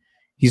be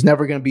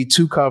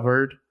too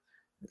covered.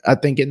 I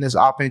think in this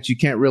offense, you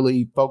can't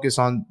really focus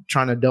on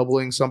trying to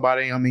doubling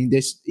somebody. I mean,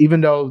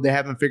 even though they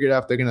haven't figured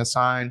out if they're going to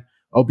sign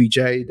OBJ,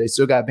 they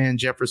still got Van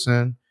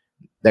Jefferson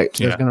that's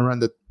going to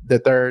run the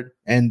third,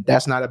 and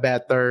that's not a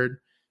bad third.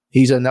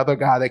 He's another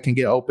guy that can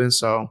get open.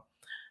 So,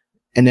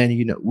 and then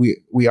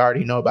we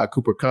already know about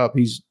Cooper Kupp.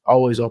 He's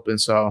always open.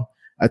 So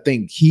I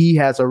think he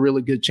has a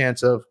really good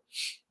chance of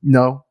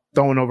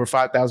throwing over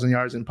 5,000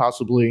 yards and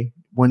possibly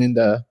winning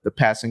the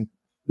passing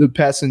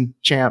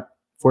champ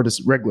for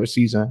this regular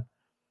season.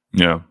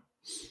 Yeah.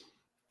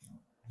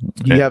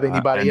 Do you have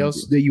anybody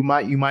else that you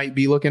might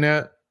be looking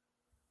at?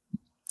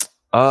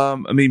 I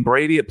mean,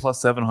 Brady at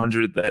plus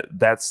 700.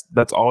 That's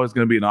always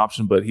going to be an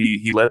option, but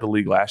he led the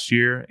league last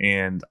year,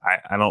 and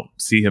I don't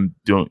see him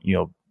doing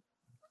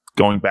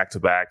going back to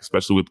back,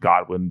 especially with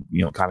Godwin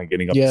kind of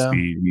getting up to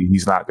speed.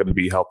 He's not going to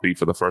be healthy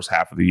for the first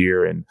half of the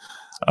year, and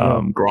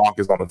Gronk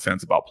is on the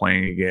fence about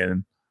playing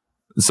again.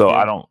 So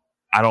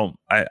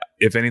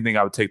if anything,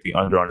 I would take the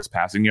under on his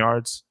passing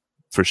yards.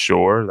 For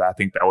sure, I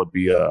think that would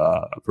be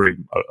a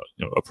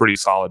pretty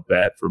solid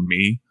bet for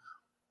me.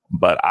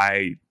 But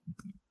I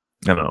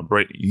don't know,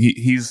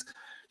 Brady.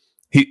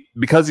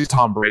 Because he's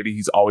Tom Brady,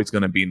 he's always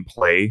going to be in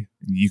play.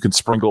 You can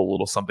sprinkle a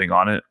little something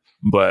on it,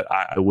 but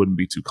I wouldn't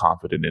be too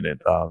confident in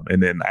it.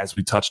 And then, as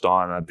we touched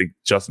on, I think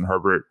Justin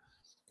Herbert.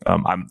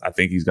 I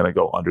think he's going to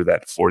go under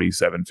that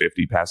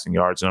 4,750 passing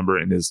yards number,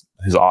 and his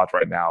odds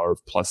right now are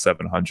plus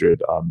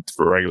 700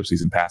 for regular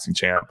season passing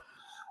champ.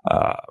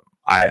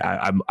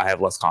 I have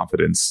less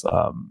confidence.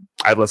 I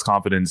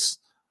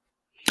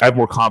have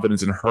more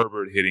confidence in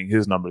Herbert hitting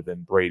his number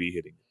than Brady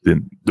hitting.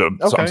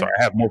 So I'm sorry.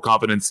 I have more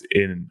confidence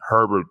in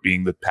Herbert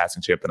being the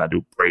passing champ than I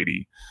do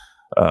Brady.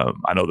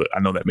 I know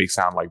that may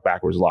sound like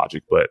backwards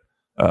logic, but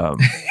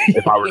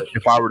if I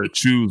were to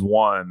choose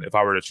one,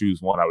 I would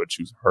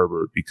choose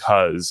Herbert,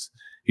 because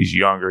he's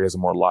younger, he has a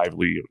more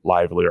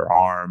livelier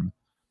arm,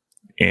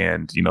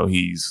 and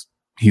he's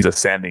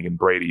ascending. In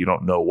Brady, you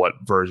don't know what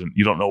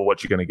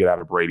you're going to get out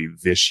of Brady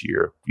this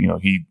year.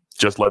 He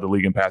just led the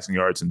league in passing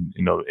yards, and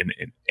in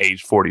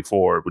age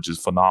 44, which is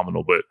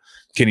phenomenal. But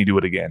can he do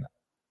it again?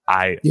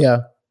 I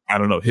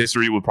don't know.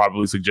 History would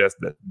probably suggest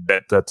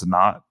that that's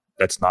not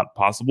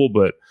possible.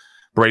 But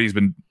Brady's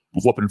been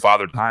whooping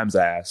Father Time's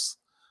ass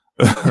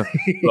for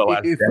the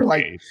last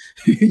decade.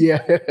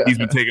 Yeah, he's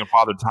been taking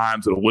Father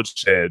Time to the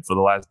woodshed for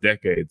the last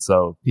decade.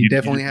 So he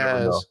definitely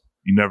has.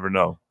 You never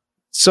know.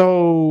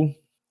 So,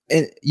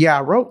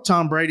 I wrote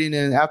Tom Brady, and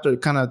then after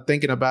kind of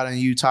thinking about it and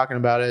you talking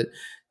about it,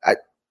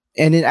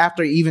 and then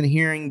after even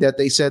hearing that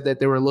they said that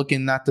they were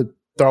looking not to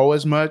throw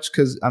as much,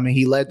 because I mean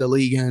he led the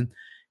league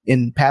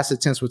in pass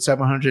attempts with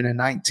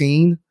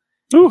 719,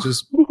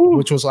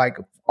 which was like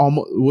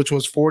which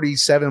was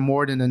 47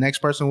 more than the next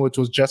person, which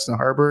was Justin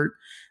Herbert.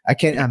 I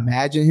can't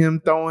imagine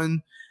him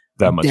throwing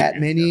that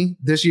many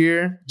this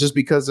year, just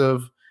because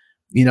of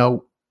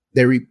you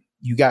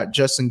got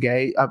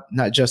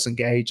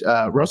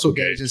Russell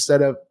Gage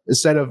instead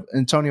of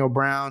Antonio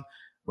Brown.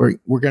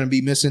 We're going to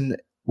be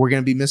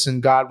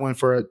missing Godwin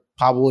for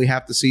probably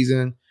half the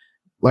season.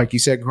 Like you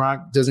said,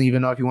 Gronk doesn't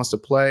even know if he wants to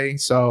play.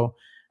 So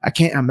I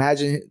can't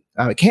imagine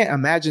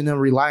them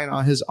relying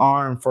on his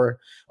arm for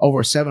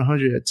over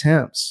 700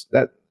 attempts.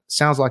 That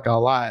sounds like a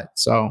lot.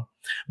 So,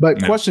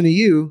 but question to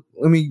you,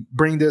 let me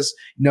bring this,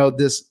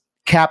 this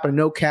cap or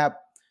no cap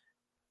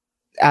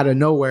out of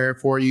nowhere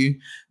for you.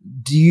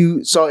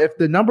 So if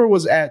the number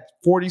was at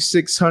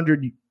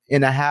 4,600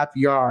 and a half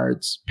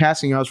yards,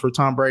 passing yards for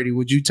Tom Brady,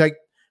 would you take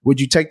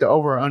the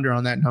over or under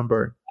on that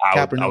number?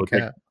 I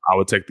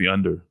would take the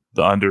under.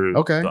 The under,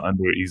 okay. The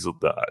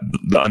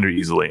under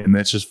easily, and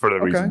that's just for the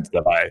reasons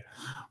that I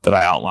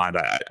outlined.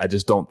 I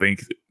just don't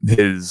think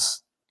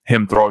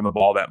him throwing the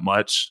ball that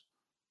much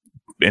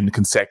in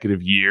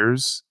consecutive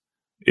years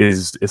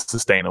is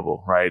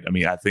sustainable, right? I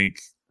mean, I think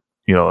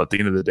at the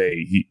end of the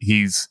day,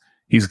 he's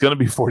going to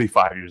be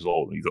 45 years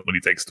old when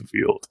he takes the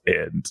field,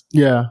 and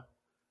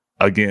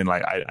again,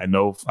 like I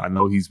know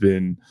he's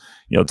been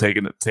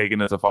taking it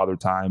to Father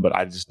Time, but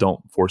I just don't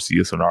foresee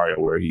a scenario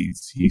where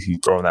he's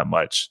throwing that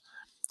much.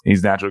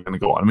 He's naturally going to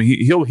go on. I mean,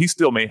 he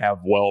still may have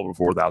well over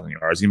 4,000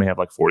 yards. He may have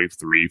like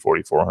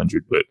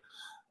 4,400, but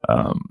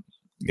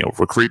if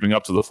we're creeping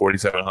up to the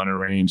 4,700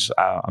 range,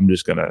 I'm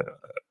just going to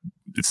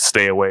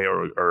stay away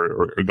or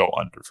go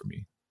under for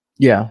me.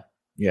 Yeah,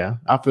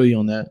 I feel you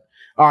on that.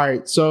 All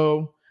right,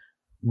 so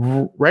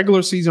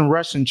regular season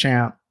rushing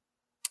champ.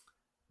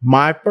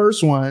 My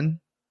first one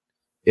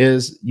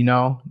is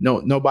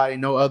nobody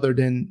no other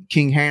than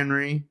King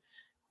Henry.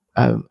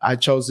 I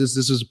chose this.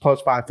 This is a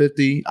plus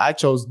 550. I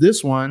chose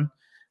this one,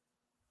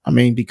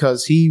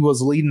 because he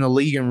was leading the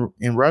league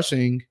in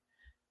rushing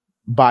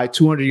by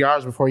 200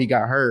 yards before he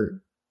got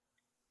hurt.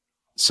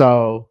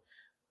 So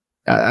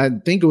I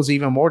think it was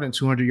even more than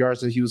 200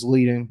 yards that he was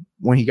leading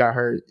when he got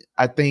hurt.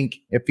 I think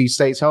if he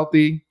stays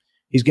healthy,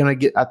 he's gonna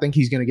get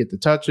the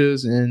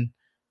touches, and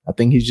I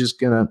think he's just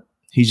gonna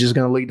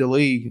lead the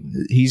league.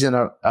 He's in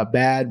a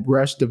bad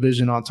rush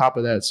division on top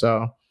of that.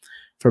 So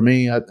for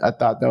me, I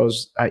thought that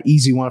was an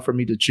easy one for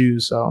me to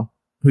choose. So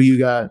who you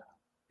got?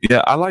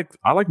 Yeah, I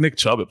like Nick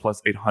Chubb at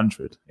plus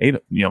 800.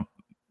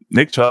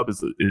 Nick Chubb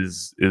is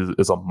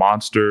a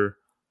monster.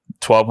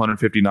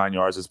 1,259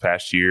 yards this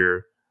past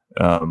year.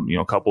 A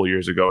couple of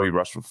years ago, he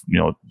rushed for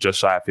just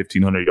shy of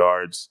 1,500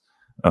 yards.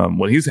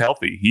 When he's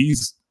healthy, he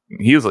is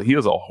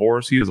a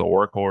horse. He is a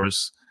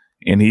workhorse,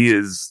 and he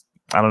is.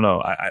 I don't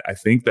know. I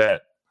think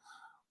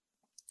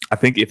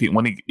if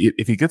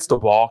he gets the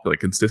ball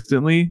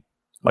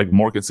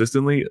more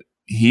consistently,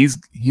 he's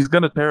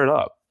gonna tear it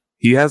up.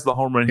 He has the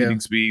home run hitting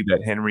speed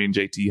that Henry and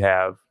JT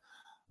have.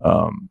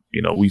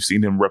 We've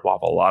seen him rip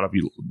off a lot of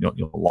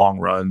long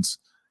runs.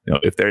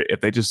 If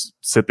they just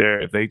sit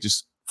there, if they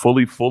just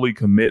fully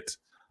commit,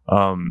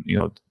 to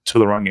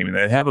the run game, and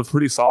they have a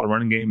pretty solid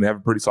running game, they have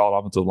a pretty solid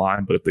offensive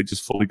line. But if they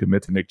just fully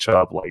commit to Nick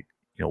Chubb,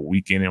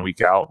 week in and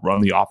week out,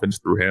 run the offense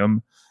through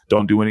him,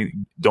 don't do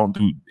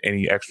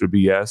any extra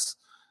BS.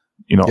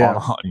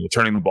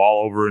 Turning the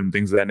ball over and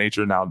things of that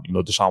nature. Now,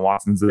 Deshaun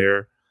Watson's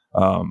there.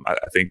 I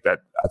think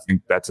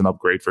that's an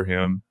upgrade for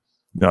him.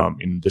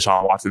 And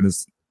Deshaun Watson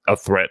is a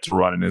threat to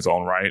run in his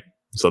own right.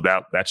 So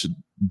that should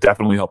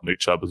definitely help Nick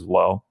Chubb as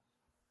well.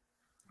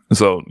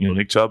 So,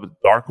 Nick Chubb,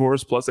 dark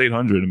horse plus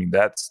 800.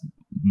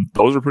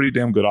 Those are pretty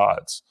damn good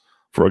odds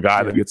for a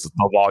guy that gets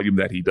the volume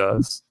that he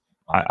does.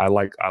 I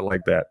like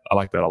that. I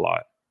like that a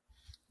lot.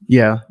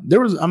 Yeah.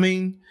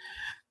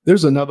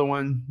 There's another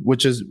one,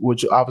 which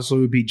obviously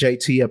would be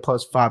JT at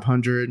plus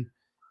 500.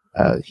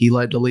 He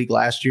led the league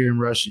last year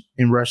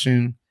in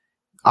rushing.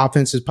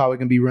 Offense is probably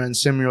going to be run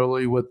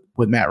similarly with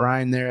Matt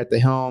Ryan there at the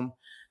helm.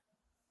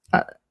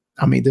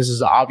 This is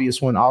the obvious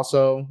one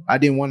also. I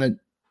didn't want to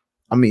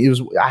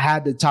I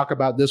had to talk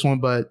about this one,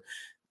 but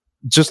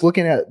just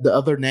looking at the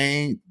other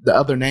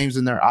names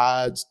and their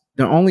odds,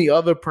 the only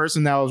other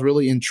person that I was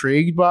really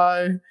intrigued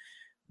by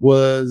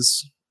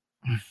was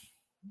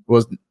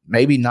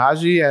maybe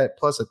Najee at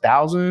plus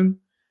 1,000.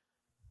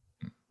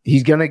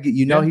 He's gonna get,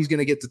 he's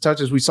gonna get the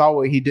touches. We saw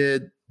what he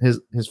did his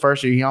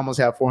first year. He almost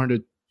had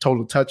 400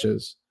 total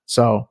touches.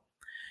 So,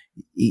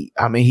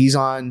 he's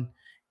on.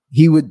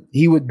 He would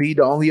be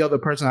the only other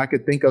person I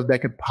could think of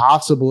that could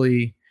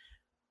possibly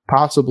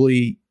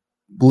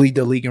lead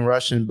the league in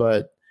rushing.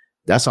 But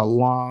that's a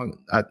long.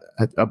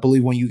 I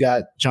believe when you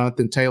got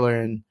Jonathan Taylor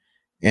and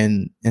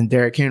and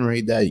Derrick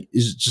Henry that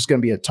is just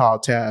going to be a tall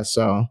task.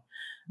 So,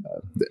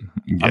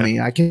 I mean,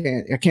 I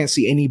can't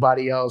see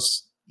anybody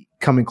else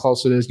coming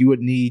close to this. You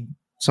would need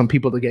some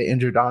people to get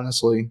injured,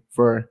 honestly,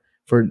 for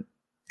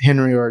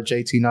Henry or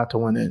JT not to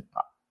win it,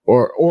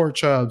 or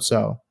Chubb.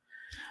 So,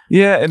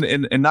 yeah, and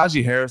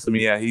Najee Harris. I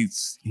mean,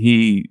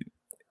 he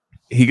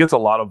gets a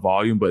lot of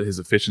volume, but his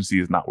efficiency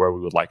is not where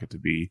we would like it to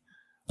be.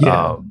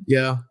 Yeah.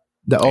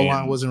 The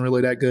O-line wasn't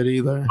really that good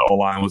either. The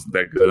O-line wasn't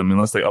that good. I mean,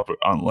 unless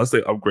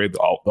they upgrade the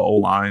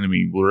O-line, I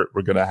mean, we're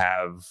gonna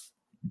have.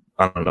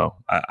 I don't know.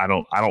 I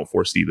don't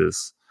foresee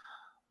this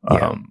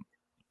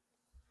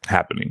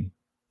happening.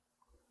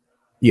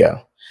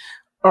 Yeah.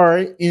 All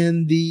right.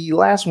 In the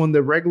last one,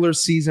 the regular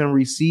season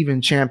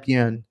receiving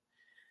champion.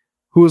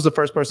 Who was the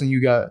first person you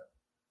got?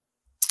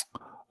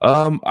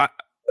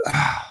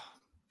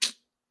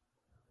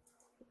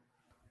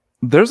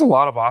 There's a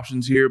lot of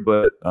options here,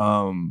 but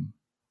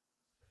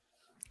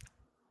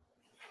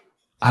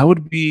I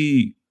would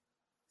be.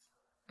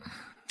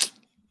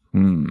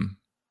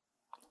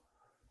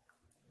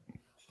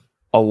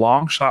 A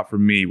long shot for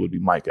me would be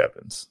Mike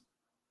Evans.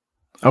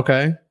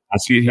 Okay. I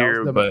see it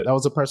here, but that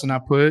was the person I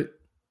put.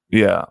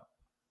 Yeah.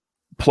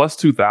 Plus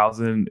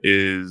 2,000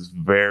 is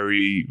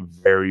very,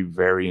 very,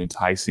 very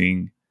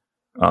enticing.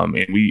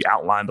 And we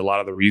outlined a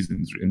lot of the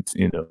reasons,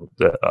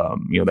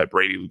 that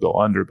Brady would go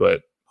under,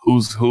 but who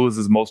is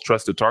his most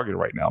trusted target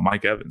right now?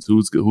 Mike Evans.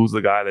 Who's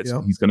the guy that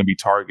he's going to be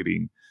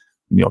targeting,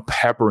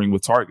 peppering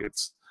with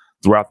targets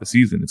throughout the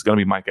season? It's going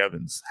to be Mike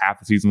Evans. Half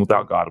the season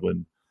without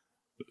Godwin.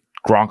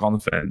 Gronk on the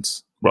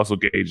fence. Russell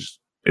Gage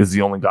is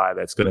the only guy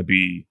that's going to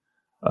be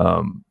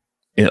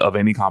of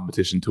any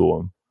competition to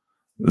him.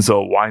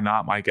 So why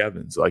not Mike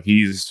Evans? Like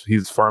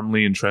he's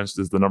firmly entrenched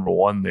as the number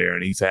one there,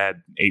 and he's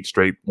had 8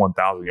 straight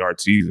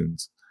 1,000-yard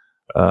seasons.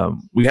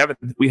 We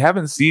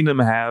haven't seen him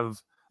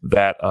have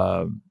that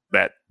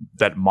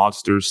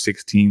monster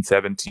 16,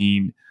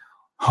 17,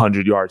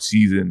 100-yard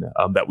season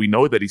that we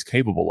know that he's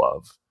capable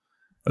of.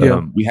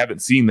 We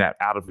haven't seen that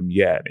out of him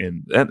yet,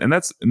 and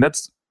that's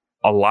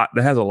a lot.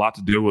 That has a lot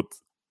to do with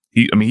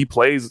he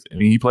plays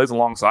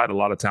alongside a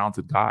lot of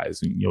talented guys,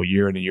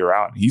 year in and year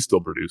out, and he still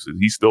produces.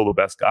 He's still the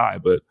best guy,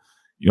 but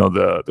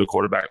the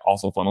quarterback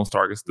also funnels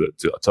targets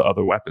to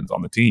other weapons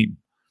on the team.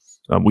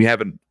 We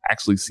haven't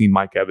actually seen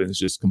Mike Evans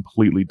just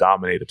completely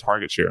dominate a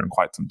target share in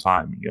quite some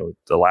time.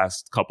 The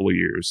last couple of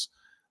years,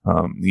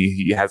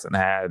 he hasn't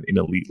had an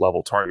elite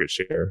level target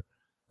share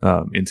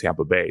in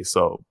Tampa Bay.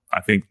 So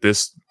I think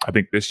this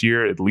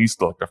year, at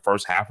least like the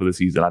first half of the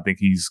season, I think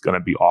he's going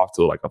to be off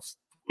to like a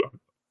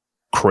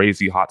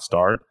crazy hot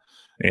start,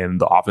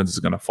 and the offense is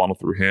going to funnel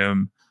through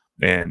him,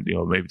 and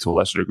maybe to a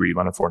lesser degree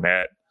Leonard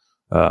Fournette.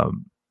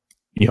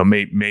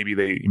 Maybe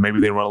they run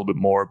a little bit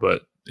more,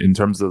 but in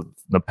terms of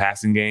the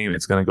passing game,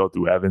 it's going to go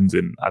through Evans,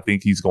 and I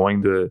think he's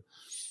going to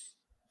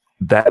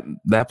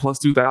that plus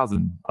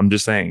 2,000. I'm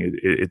just saying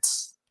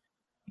it's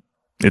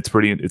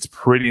pretty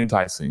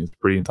enticing. It's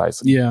pretty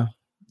enticing. Yeah,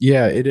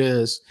 it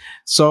is.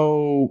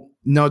 So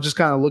just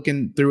kind of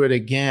looking through it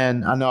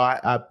again. I know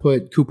I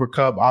put Cooper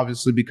Kupp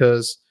obviously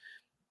because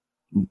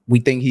we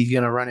think he's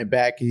going to run it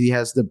back. He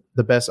has the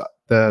best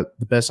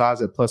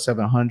odds at plus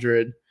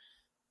 700.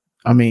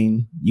 I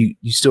mean, you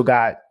still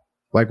got,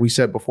 like we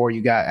said before,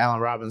 you got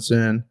Allen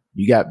Robinson,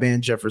 you got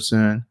Van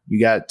Jefferson, you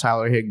got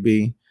Tyler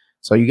Higbee.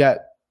 So you got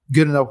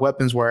good enough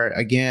weapons where,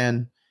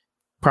 again,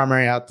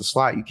 primary out the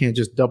slot, you can't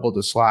just double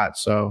the slot.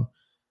 So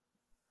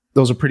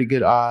those are pretty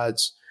good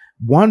odds.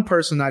 One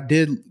person I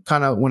did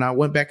kind of, when I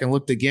went back and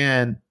looked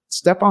again,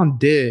 Stephon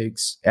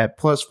Diggs at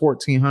plus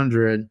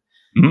 1,400.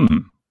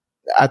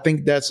 I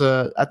think that's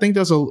a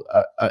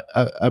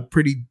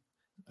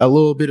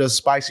little bit of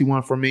spicy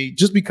one for me,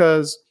 just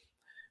because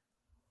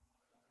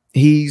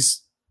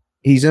he's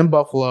in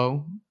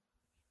Buffalo.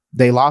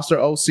 They lost their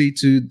OC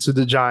to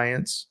the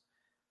Giants.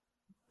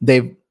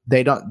 They're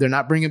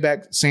not bringing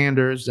back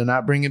Sanders. They're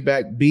not bringing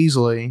back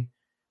Beasley.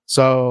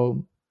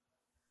 So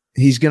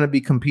he's going to be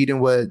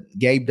competing with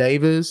Gabe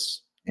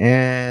Davis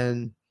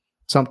and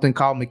something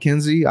called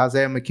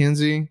Isaiah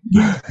McKenzie.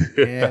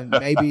 And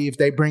maybe if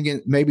they bring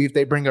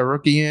a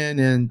rookie in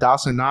and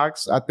Dawson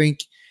Knox, I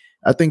think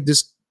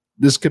this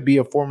could be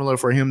a formula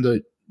for him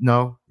to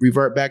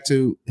revert back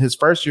to his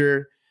first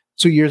year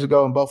 2 years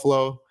ago in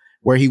Buffalo,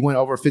 where he went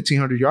over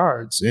 1,500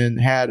 yards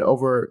and had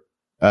over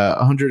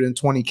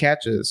 120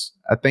 catches.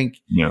 I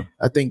think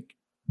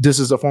this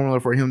is a formula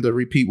for him to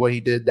repeat what he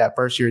did that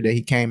first year that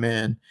he came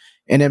in.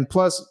 And then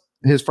plus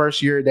his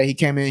first year that he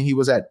came in, he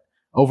was at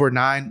over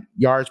 9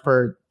 yards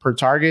per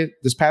target.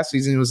 This past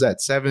season, he was at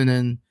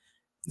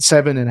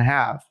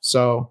 7.5.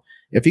 So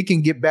if he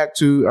can get back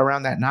to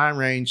around that 9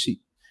 range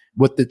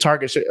with the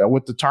targets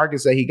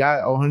that he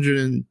got,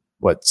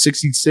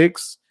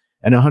 166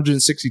 and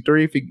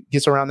 163, if he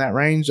gets around that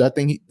range, I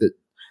think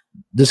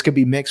this could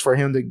be mixed for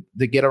him to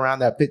get around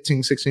that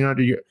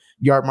 1,600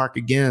 yard mark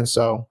again.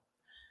 So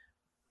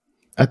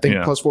I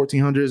think plus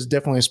 1,400 is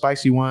definitely a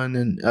spicy one,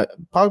 and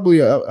possibly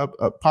a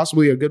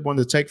good one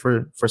to take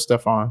for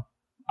Stephon.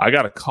 I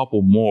got a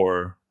couple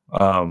more.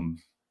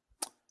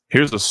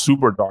 Here's a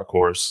super dark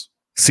horse.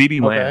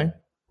 CeeDee Lamb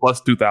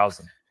plus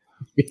 2,000.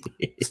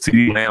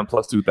 CeeDee Lamb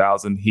plus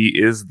 2,000. He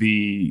is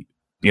the,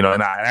 and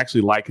I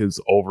actually like his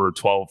over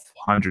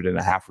 1,200 and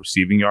a half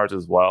receiving yards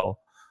as well.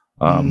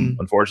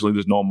 Unfortunately,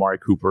 there's no Amari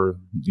Cooper.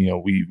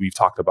 We've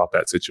talked about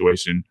that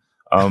situation.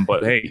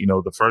 But hey,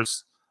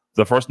 the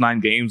first 9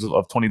 games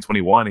of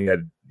 2021, he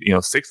had,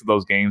 6 of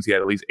those games, he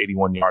had at least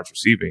 81 yards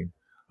receiving.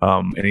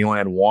 And he only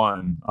had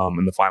 1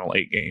 in the final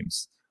 8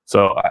 games.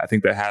 So I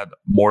think that had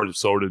more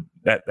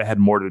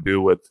to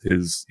do with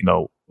his,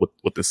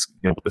 with the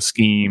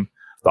scheme,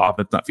 the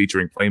offense not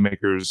featuring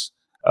playmakers,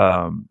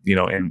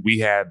 and we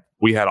had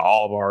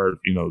all of our,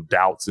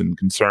 doubts and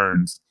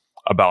concerns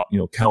about,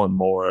 Kellen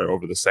Moore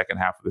over the second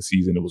half of the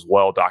season. It was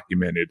well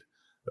documented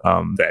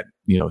that,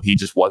 he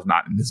just was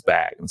not in his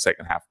bag in the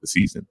second half of the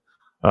season.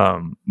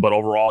 But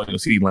overall,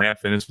 CeeDee Lamb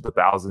finished with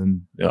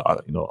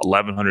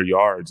 1,100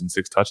 yards and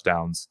 6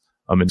 touchdowns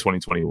in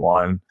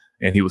 2021.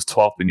 And he was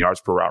 12th in yards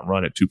per route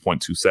run at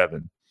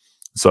 2.27.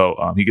 So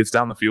he gets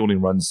down the field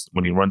and when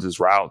he runs his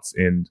routes.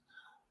 And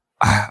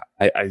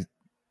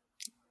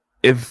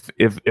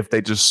if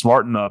they just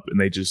smarten up and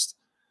they just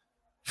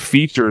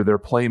feature their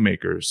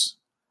playmakers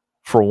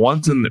for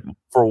once in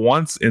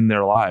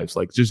their lives,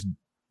 like just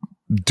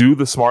do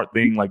the smart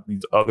thing like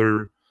these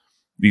other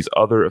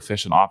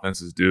efficient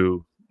offenses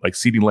do. Like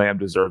CeeDee Lamb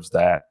deserves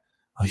that.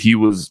 He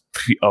was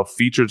a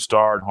featured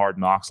star in Hard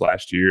Knocks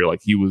last year. Like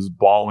he was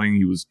balling.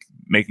 He was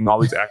making all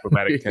these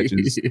acrobatic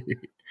catches.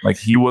 Like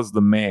he was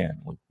the man.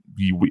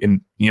 The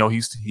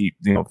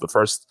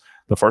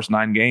first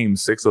 9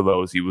 games, 6 of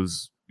those, he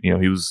was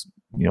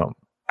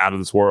out of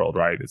this world,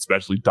 right?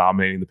 Especially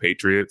dominating the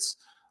Patriots,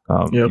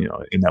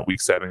 in that Week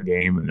 7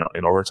 game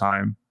in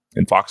overtime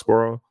in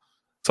Foxborough.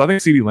 So I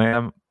think CeeDee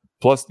Lamb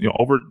plus,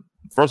 over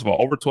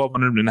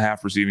 1,200 and a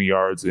half receiving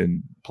yards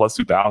and plus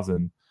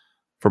 2,000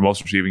 for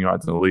most receiving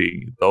yards in the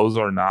league. Those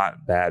are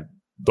not bad.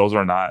 Those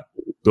are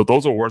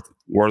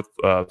worth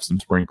some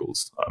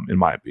sprinkles, in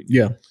my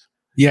opinion.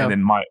 Yeah.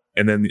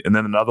 And then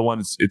another one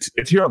is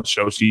it's here on the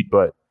show sheet,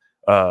 but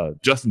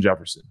Justin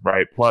Jefferson,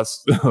 right?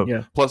 Plus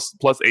 800, plus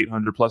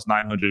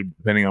 900,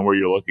 depending on where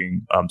you're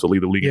looking, to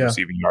lead the league in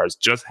receiving yards.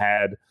 Just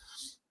had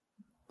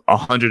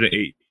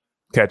 108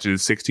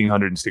 catches,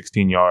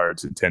 1,616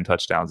 yards, and 10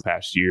 touchdowns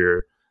last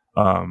year.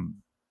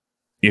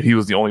 He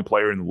was the only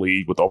player in the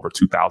league with over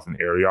 2,000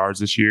 air yards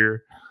this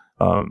year.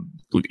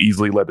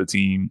 Easily led the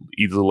team.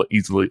 Easily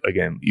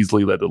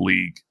led the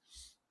league.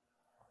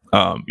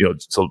 And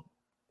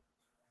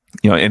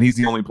he's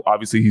the only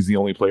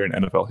player in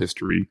NFL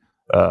history.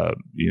 Or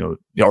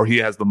he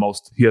has the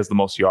most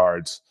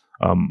yards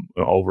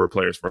over a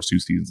player's first 2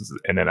 seasons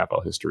in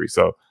NFL history.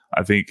 So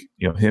I think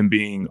him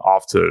being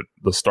off to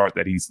the start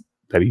that he's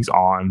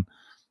on,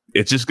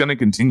 it's just going to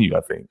continue.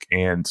 I think,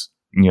 and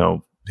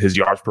his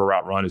yards per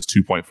route run is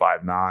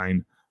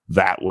 2.59.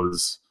 That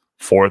was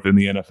 4th in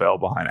the NFL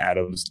behind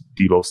Adams,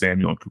 Deebo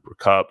Samuel, and Cooper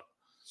Kupp.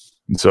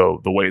 And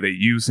so the way they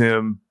use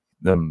him,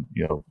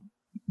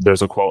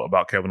 there's a quote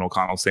about Kevin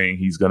O'Connell saying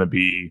he's going to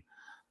be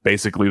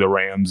basically the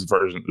Rams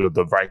version,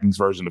 the Vikings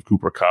version of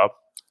Cooper Kupp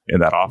in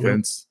that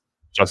offense. Yep.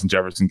 Justin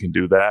Jefferson can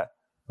do that.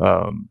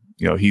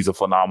 He's a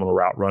phenomenal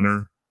route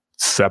runner,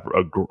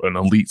 an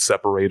elite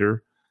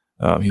separator.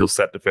 He'll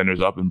set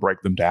defenders up and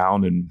break them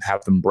down and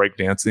have them break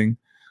dancing.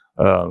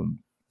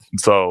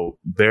 So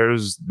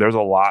there's a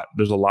lot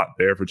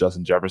there for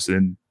Justin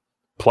Jefferson.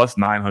 Plus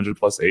 900,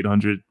 plus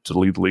 800 to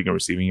lead the league in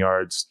receiving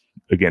yards.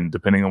 Again,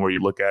 depending on where you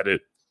look at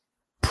it,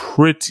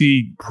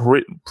 pretty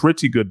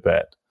good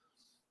bet.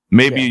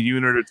 Maybe a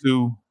unit or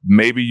two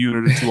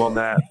on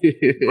that.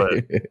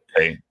 But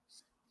hey.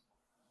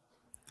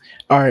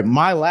 All right,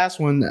 my last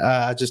one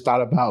I just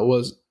thought about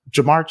was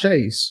Ja'Marr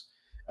Chase.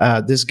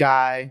 This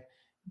guy,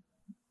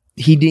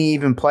 he didn't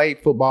even play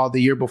football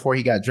the year before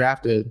he got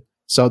drafted.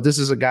 So this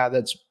is a guy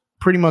that's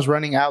pretty much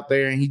running out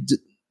there and he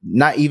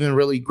not even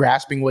really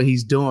grasping what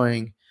he's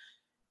doing.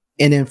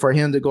 And then for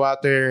him to go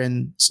out there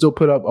and still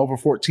put up over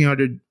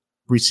 1,400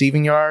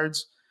 receiving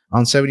yards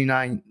on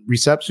 79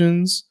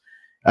 receptions,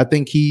 I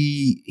think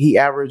he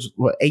averaged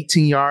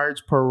 18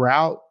 yards per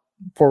route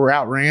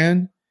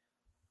ran.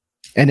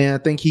 And then I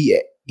think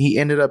he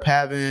ended up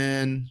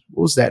having,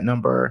 what was that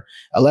number?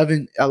 He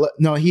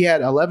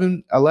had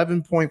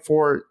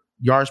 11.4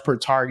 yards per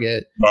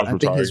target. I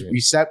think his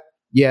reception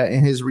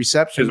yards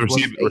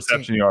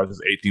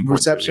was 18.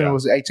 Reception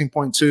was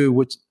 18.2,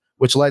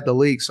 which led the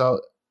league. So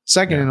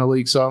second in the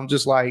league. So I'm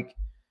just like,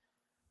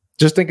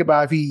 just think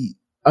about if he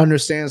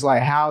understands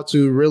like how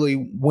to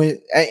really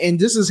win. And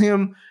this is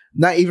him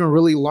not even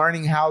really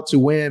learning how to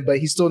win, but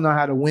he still know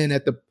how to win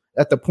at the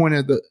point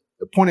of the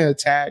point of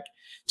attack.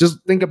 Just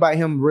think about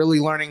him really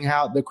learning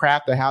how the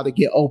craft of how to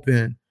get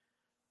open.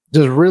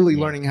 Just really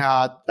learning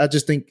how. I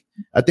think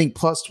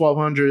plus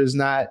 1,200 is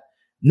not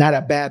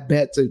a bad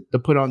bet to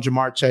put on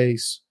Ja'Marr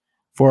Chase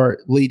for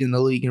leading the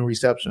league in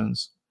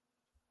receptions.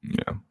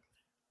 Yeah.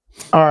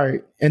 All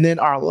right. And then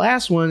our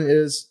last one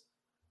is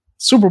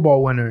Super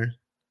Bowl winner.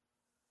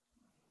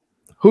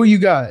 Who you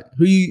got?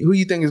 Who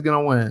you think is going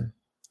to win?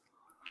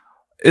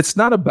 It's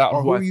not about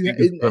Or who I who you- think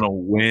is going to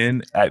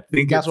win. I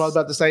think That's what I was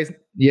about to say.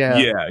 Yeah.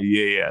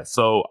 Yeah.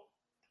 So,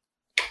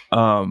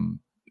 I've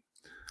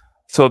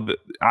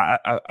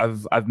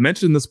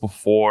mentioned this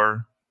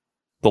before.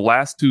 The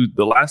last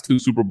two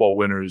Super Bowl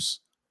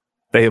winners,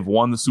 they have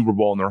won the Super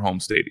Bowl in their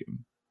home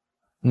stadium.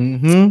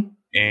 Mm-hmm.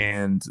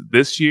 And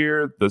this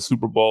year, the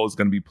Super Bowl is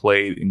going to be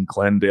played in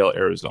Glendale,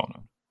 Arizona.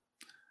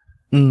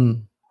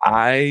 Mm.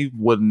 I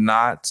would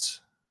not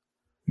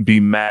be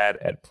mad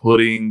at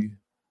putting,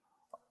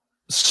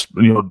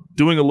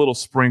 doing a little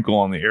sprinkle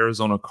on the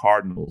Arizona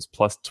Cardinals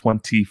plus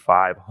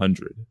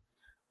 2,500.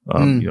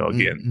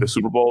 The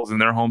Super Bowl is in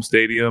their home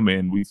stadium,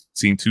 and we've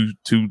seen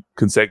two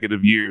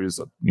consecutive years,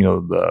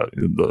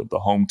 the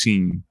home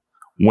team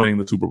winning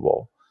the Super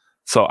Bowl.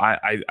 So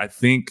I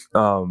think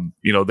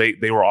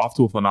they were off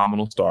to a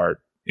phenomenal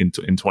start in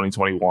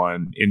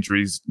 2021.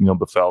 Injuries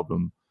befell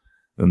them.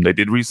 They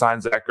did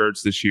re-sign Zach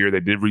Ertz this year.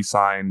 They did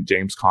re-sign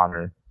James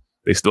Conner.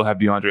 They still have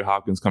DeAndre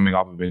Hopkins coming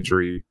off of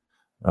injury.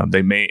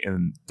 They may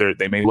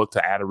look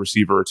to add a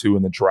receiver or two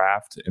in the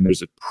draft, and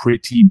there's a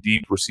pretty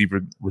deep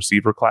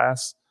receiver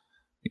class.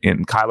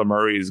 And Kyler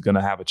Murray is going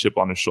to have a chip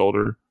on his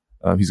shoulder.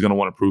 He's going to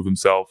want to prove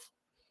himself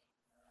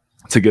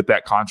to get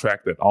that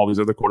contract that all these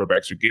other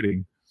quarterbacks are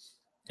getting.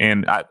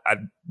 And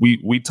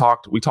we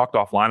talked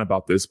offline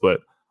about this,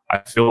 but I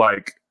feel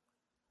like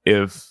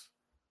if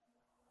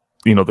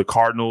the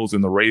Cardinals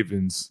and the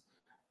Ravens,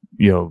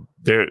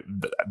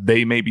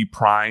 they may be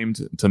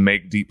primed to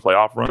make deep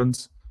playoff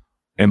runs,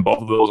 and both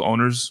of those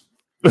owners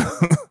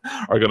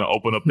are going to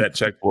open up that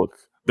checkbook.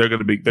 They're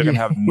going to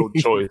have no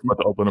choice but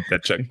to open up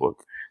that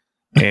checkbook,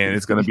 and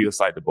it's going to be a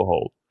sight to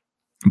behold.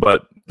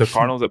 But the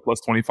Cardinals at plus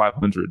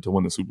 2,500 to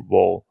win the Super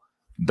Bowl,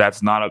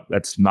 that's not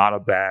a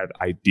bad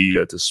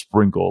idea to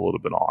sprinkle a little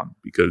bit on,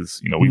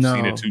 because we've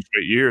seen it 2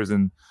 straight years,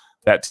 and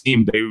that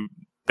team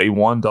they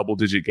won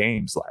double-digit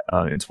games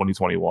in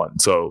 2021.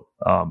 So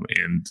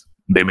and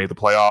they made the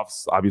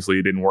playoffs. Obviously,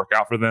 it didn't work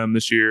out for them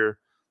this year.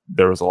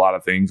 There was a lot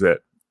of things that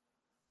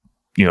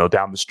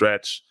down the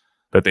stretch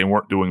that they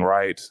weren't doing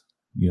right.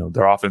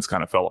 Their offense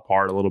kind of fell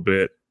apart a little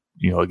bit.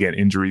 Again,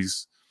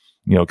 injuries,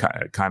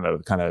 kind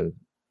of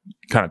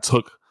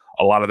took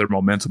a lot of their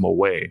momentum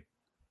away.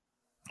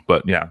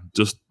 But yeah,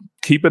 just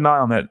keep an eye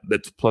on that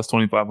plus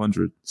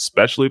 2,500,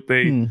 especially if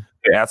they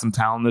add some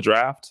talent in the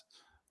draft.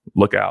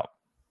 Look out.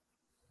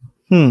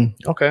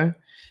 Okay.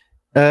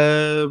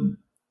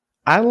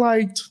 I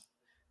liked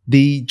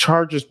the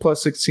Chargers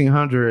plus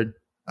 1,600.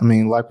 I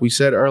mean, like we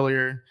said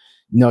earlier,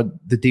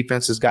 the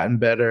defense has gotten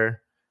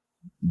better.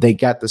 They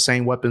got the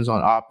same weapons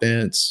on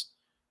offense.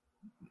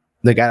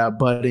 They got a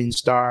budding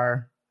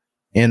star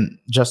in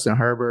Justin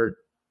Herbert.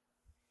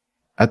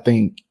 I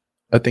think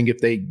if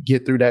they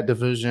get through that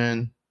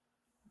division,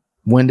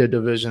 win the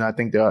division, I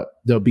think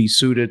they'll be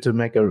suited to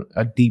make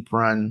a deep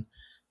run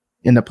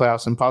in the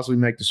playoffs and possibly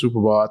make the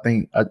Super Bowl. I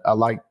think I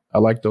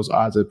like those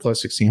odds at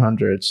plus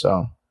 1,600.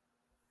 So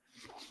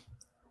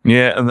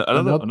yeah, and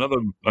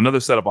another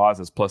set of odds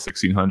that's plus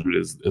 1,600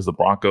 is the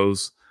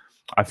Broncos.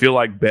 I feel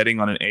like betting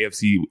on an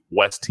AFC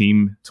West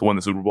team to win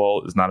the Super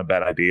Bowl is not a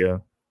bad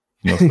idea.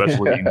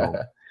 Especially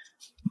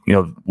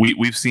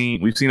we've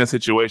seen a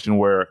situation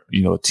where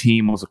a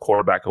team was a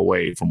quarterback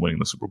away from winning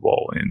the Super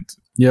Bowl, and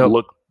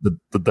look,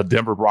 the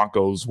Denver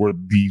Broncos were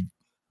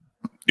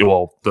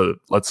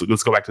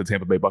let's go back to the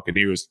Tampa Bay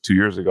Buccaneers 2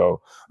 years ago.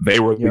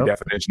 They were the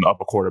definition of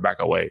a quarterback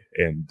away,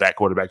 and that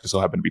quarterback just so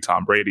happened to be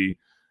Tom Brady.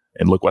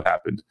 And look what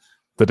happened.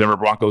 The Denver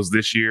Broncos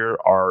this year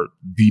are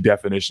the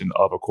definition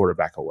of a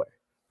quarterback away.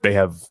 They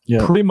have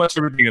pretty much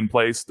everything in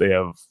place. They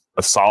have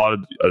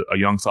a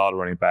young solid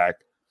running back,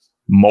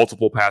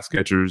 multiple pass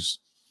catchers,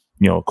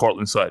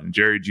 Cortland Sutton,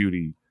 Jerry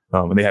Jeudy,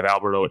 and they have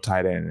Alberto at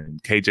tight end,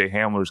 and KJ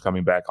Hamler's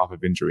coming back off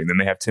of injury, and then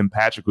they have Tim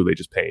Patrick, who they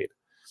just paid,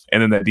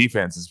 and then that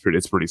defense is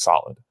pretty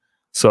solid.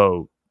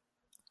 So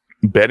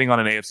betting on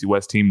an AFC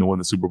West team to win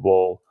the Super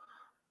Bowl,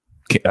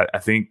 I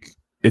think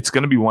it's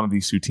going to be one of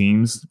these two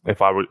teams. If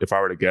I were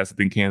to guess, I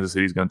think Kansas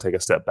City is going to take a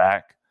step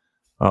back.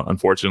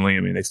 Unfortunately, I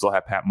mean, they still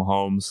have Pat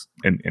Mahomes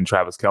and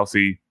Travis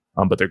Kelce,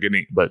 but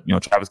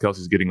Travis Kelce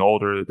is getting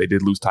older. They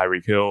did lose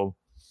Tyreek Hill.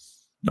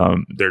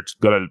 They're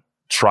going to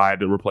try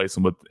to replace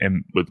him with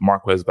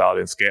Marquez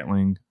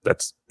Valdes-Scantling.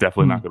 That's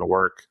definitely not going to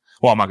work.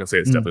 Well, I'm not going to say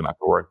it's definitely not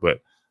going to work, but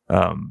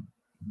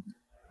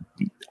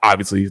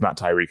obviously he's not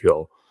Tyreek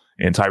Hill,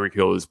 and Tyreek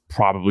Hill is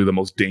probably the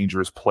most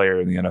dangerous player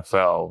in the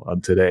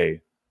NFL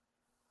today.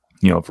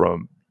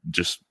 From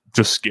just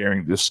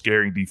scaring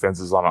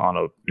defenses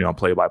on a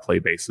play-by-play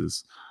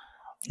basis.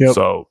 Yep.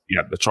 So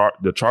yeah,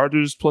 the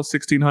Chargers plus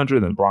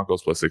 1,600 and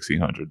Broncos plus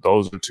 1,600.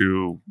 Those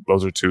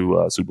are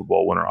two Super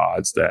Bowl winner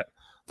odds that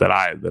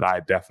I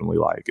definitely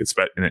like. It's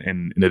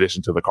in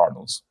addition to the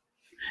Cardinals.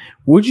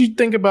 What'd you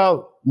think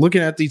about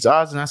looking at these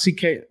odds? And I see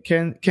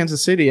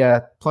Kansas City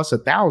at plus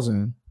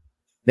 1,000.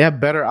 They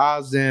have better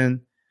odds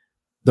than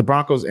the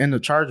Broncos and the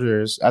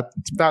Chargers. I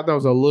thought that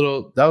was a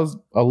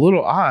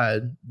little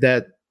odd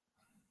that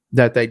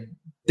they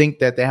think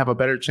that they have a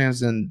better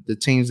chance than the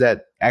teams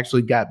that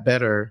actually got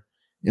better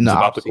in the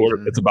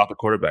offseason. It's about the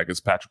quarterback. It's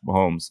Patrick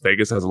Mahomes.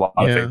 Vegas has a lot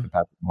of faith in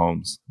Patrick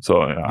Mahomes.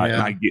 So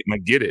I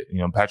get it.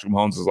 Patrick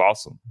Mahomes is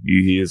awesome.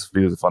 He is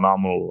a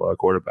phenomenal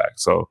quarterback.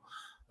 So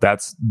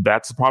that's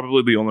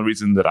probably the only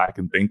reason that I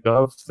can think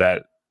of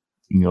that.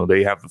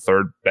 They have the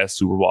third best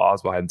Super Bowl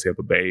odds behind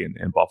Tampa Bay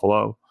and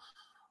Buffalo.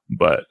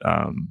 But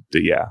I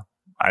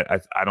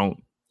don't.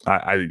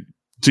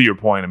 To your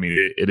point, I mean,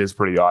 it is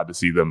pretty odd to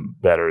see them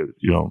better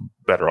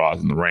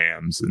odds than the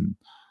Rams and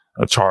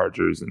the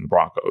Chargers and the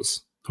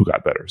Broncos, who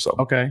got better. So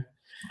okay,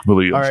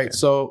 really, all right.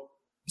 So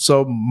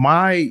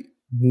my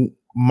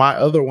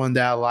other one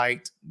that I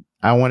liked,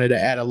 I wanted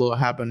to add a little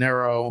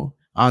habanero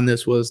on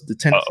this was the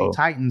Tennessee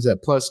Titans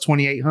at plus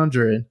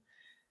 2,800.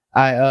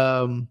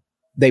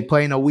 They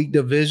play in a weak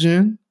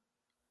division.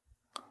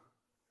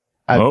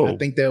 I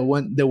think they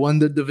won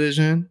the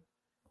division.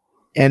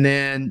 And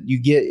then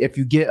if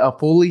you get a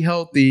fully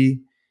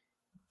healthy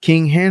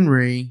King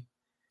Henry,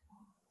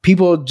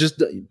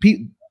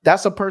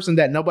 that's a person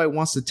that nobody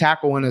wants to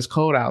tackle when it's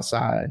cold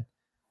outside.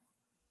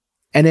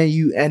 And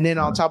then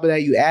on top of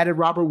that, you added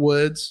Robert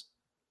Woods,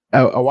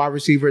 a wide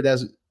receiver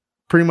that's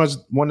pretty much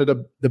one of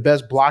the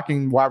best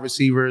blocking wide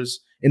receivers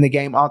in the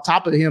game. On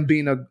top of him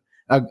being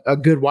a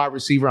good wide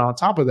receiver, on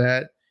top of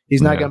that,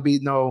 he's not going to be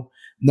no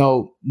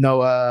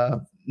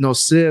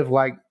sieve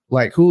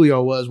like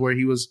Julio was, where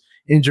he was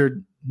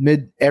injured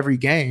mid every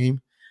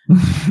game.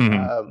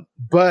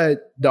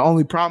 But the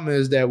only problem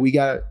is that you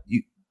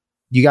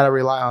got to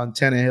rely on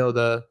Tannehill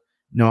to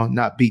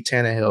not beat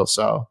Tannehill.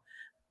 So,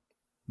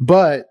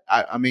 but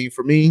I mean,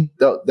 for me,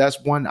 that's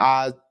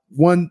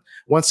one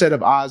set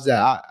of odds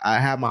that I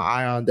have my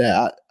eye on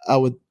that I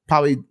would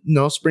probably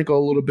sprinkle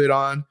a little bit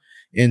on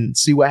and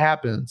see what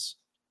happens.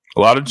 A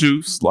lot of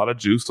juice.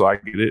 So I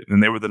get it.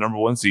 And they were the number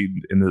one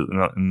seed in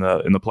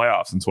the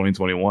playoffs in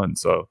 2021.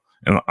 So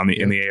in the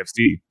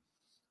AFC.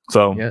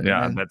 So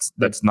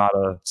that's not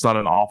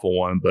an awful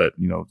one. But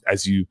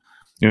as you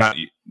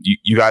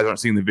guys aren't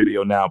seeing the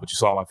video now, but you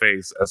saw my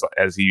face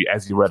as he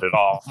read it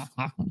off.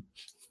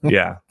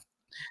 Yeah,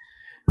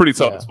 pretty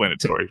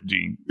self-explanatory,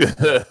 Gene.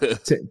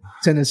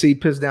 Tennessee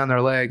pissed down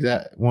their legs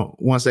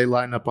once they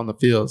line up on the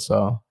field.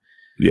 So.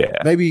 Yeah,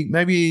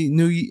 maybe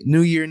new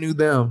year, new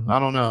them. I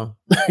don't know.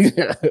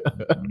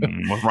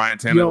 With Ryan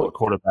Tannehill at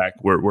quarterback,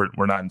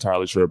 we're not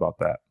entirely sure about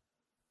that.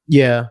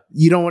 Yeah,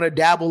 you don't want to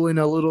dabble in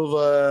a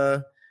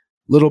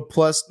little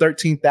plus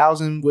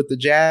 13,000 with the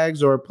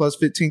Jags or plus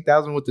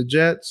 15,000 with the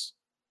Jets.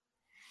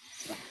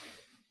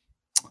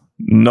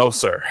 No,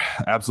 sir,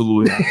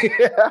 absolutely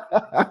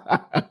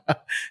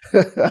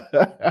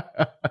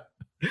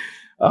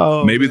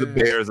not. Maybe the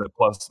Bears at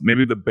plus 8,000.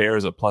 Maybe the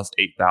Bears are plus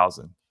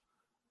 8,000.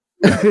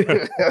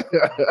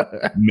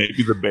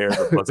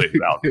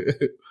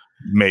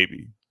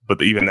 Maybe, but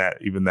even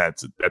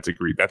that's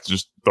agreed. That's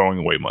just throwing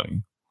away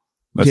money.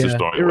 That's just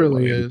throwing away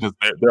money. Is. Because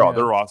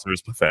their roster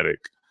is pathetic.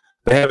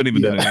 They haven't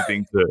even done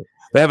anything to.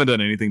 They haven't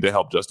done anything to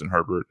help Justin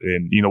Herbert,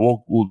 and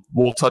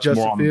we'll touch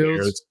Justin more on Fields? the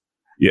Bears.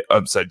 Yeah,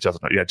 I'm sorry,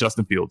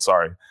 Justin Fields.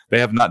 Sorry, they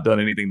have not done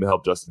anything to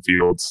help Justin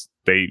Fields.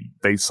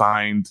 They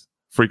signed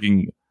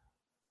freaking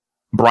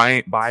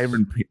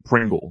Byron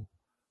Pringle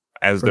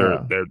as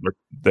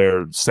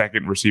their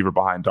second receiver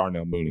behind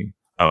Darnell Mooney.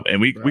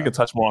 And we can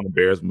touch more on the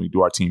Bears when we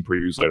do our team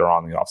previews later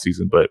on in the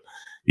offseason. But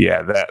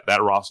yeah,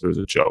 that roster is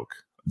a joke.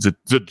 It's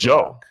a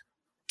joke.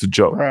 It's a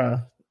joke.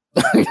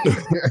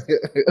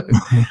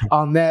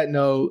 On that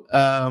note,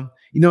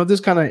 this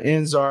kind of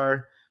ends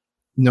our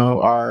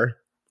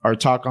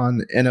talk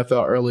on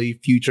NFL early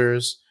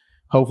futures.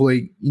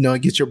 Hopefully,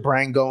 it gets your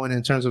brain going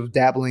in terms of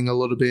dabbling a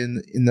little bit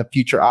in the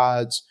future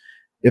odds.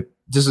 If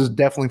this is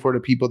definitely for the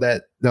people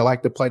that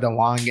like to play the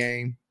long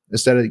game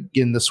instead of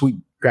getting the sweet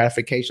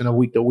gratification of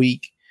week to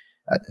week.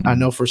 I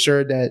know for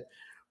sure that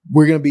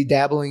we're going to be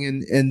dabbling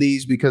in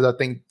these because I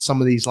think some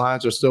of these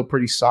lines are still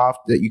pretty soft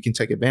that you can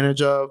take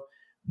advantage of.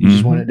 You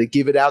just wanted to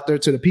give it out there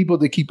to the people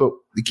to keep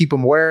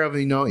them aware of,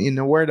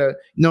 where to,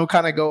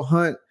 kind of go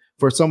hunt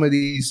for some of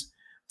these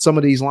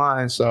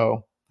lines.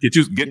 So get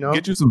you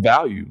some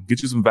value.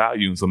 Get you some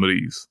value in some of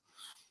these.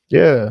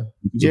 Yeah.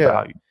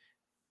 Value.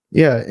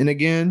 Yeah. And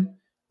again,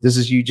 this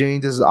is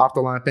Eugene. This is Off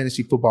the Line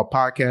Fantasy Football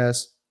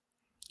Podcast.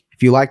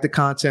 If you like the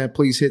content,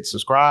 please hit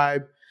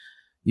subscribe.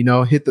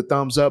 Hit the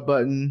thumbs up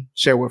button.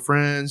 Share with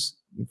friends.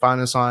 You can find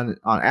us on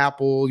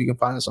Apple. You can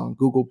find us on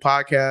Google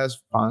Podcasts.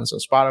 Find us on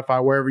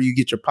Spotify, wherever you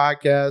get your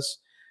podcasts.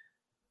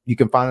 You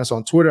can find us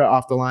on Twitter,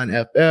 Off the Line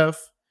FF.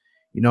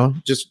 You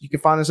can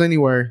find us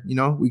anywhere.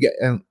 We get,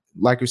 and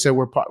like we said,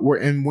 we're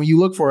and when you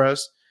look for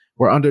us,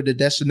 we're under the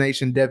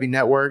Destination Devy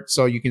Network.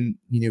 So you can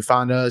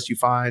find us. You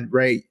find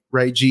Ray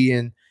G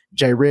and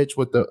Jay Rich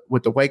with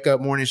the Wake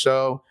Up Morning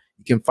Show.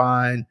 You can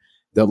find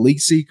the League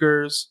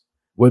Seekers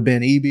with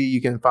Ben Eby.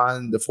 You can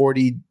find the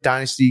 40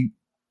 Dynasty,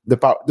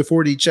 the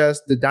 40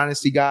 Chess, the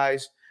Dynasty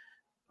guys,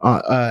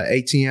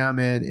 ATM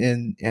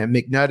and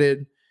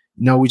McNutted.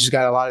 We just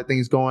got a lot of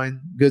things going.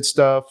 Good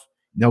stuff.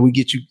 We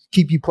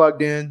keep you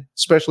plugged in,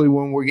 especially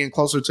when we're getting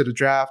closer to the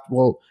draft.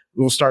 We'll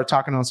start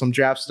talking on some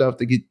draft stuff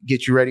to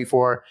get you ready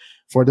for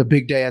the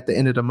big day at the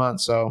end of the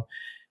month. So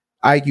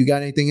Ike, you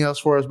got anything else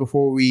for us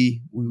before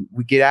we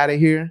get out of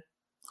here?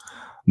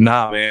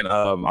 Nah, man.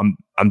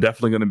 I'm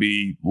definitely going to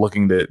be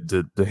looking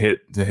to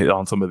hit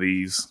on some of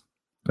these.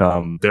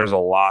 There's a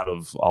lot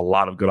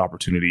of good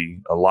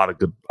opportunity,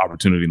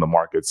 in the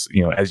markets.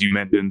 You know, as you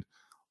mentioned,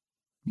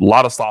 a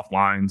lot of soft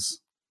lines,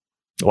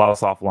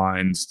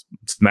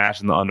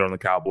 smashing the under on the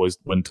Cowboys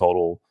win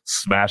total,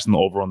 smashing the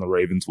over on the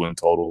Ravens win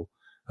total.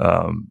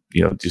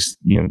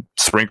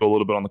 Sprinkle a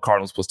little bit on the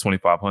Cardinals plus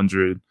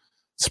 2,500.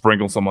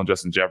 Sprinkle some on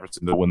Justin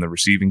Jefferson to win the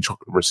receiving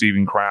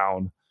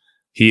crown.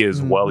 He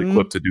is well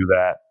equipped to do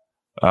that.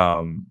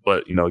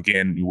 But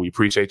again, we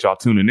appreciate y'all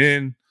tuning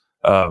in.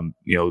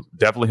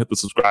 Definitely hit the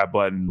subscribe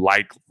button,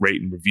 like,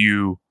 rate, and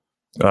review.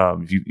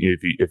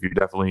 If you're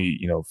definitely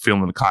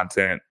feeling the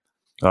content,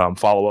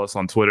 follow us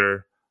on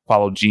Twitter.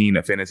 Follow Gene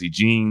at Fantasy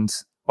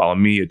Genes. Follow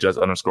me at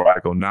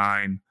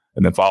just_Ico9,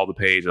 and then follow the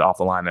page at Off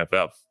the Line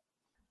FF.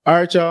 All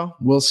right, y'all.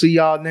 We'll see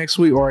y'all next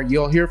week, or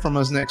you'll hear from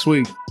us next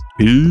week.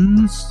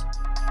 Peace.